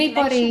if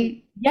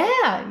anybody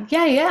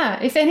Yeah.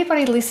 If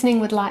anybody listening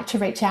would like to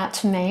reach out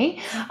to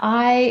me,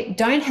 I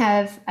don't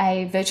have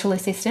a virtual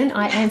assistant.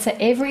 I answer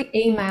every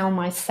email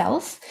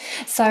myself.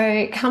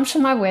 So come to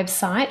my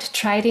website,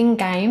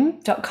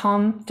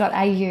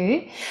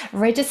 tradinggame.com.au,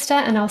 register,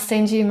 and I'll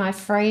send you my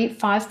free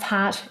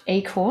 5-part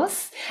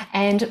e-course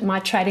and my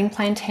trading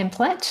plan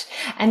template.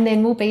 And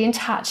then we'll be in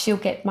touch. You'll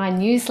get my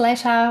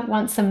newsletter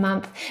once a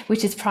month,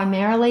 which is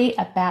primarily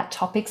about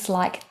topics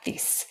like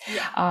this.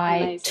 I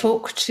amazing.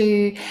 talk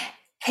to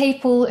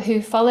people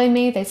who follow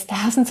me. There's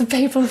thousands of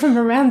people from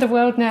around the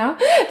world now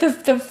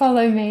that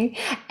follow me,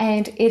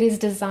 and it is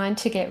designed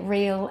to get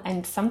real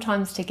and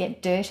sometimes to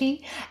get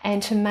dirty,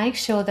 and to make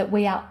sure that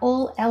we are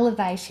all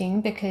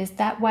elevating, because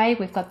that way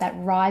we've got that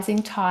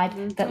rising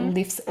tide that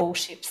lifts all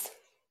ships.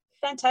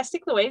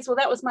 Fantastic, Louise. Well,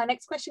 that was my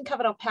next question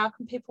covered off. How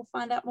can people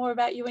find out more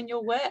about you and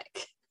your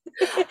work?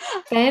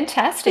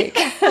 Fantastic.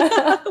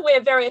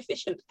 We're very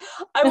efficient.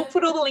 I will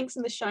put all the links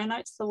in the show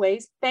notes,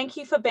 Louise. Thank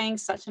you for being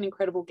such an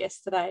incredible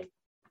guest today.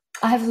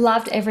 I've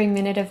loved every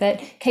minute of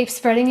it. Keep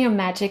spreading your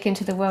magic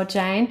into the world,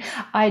 Jane.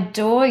 I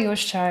adore your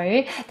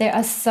show. There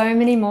are so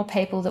many more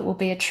people that will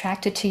be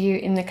attracted to you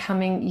in the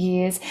coming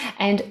years.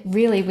 And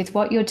really, with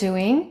what you're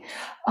doing,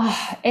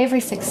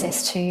 every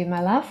success to you, my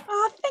love.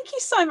 Oh, thank you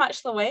so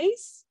much,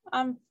 Louise.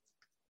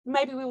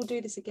 Maybe we will do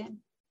this again.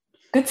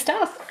 Good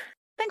stuff.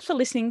 Thanks for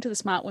listening to the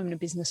Smart Women in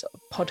Business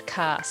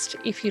podcast.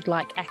 If you'd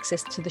like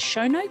access to the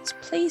show notes,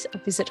 please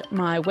visit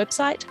my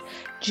website,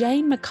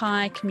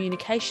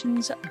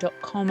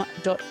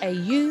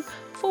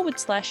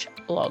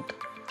 janemackaycommunications.com.au/blog.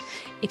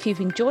 If you've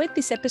enjoyed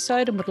this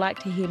episode and would like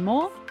to hear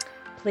more,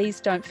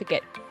 please don't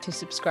forget to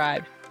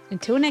subscribe.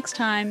 Until next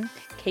time,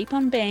 keep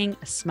on being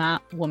a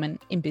smart woman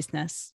in business.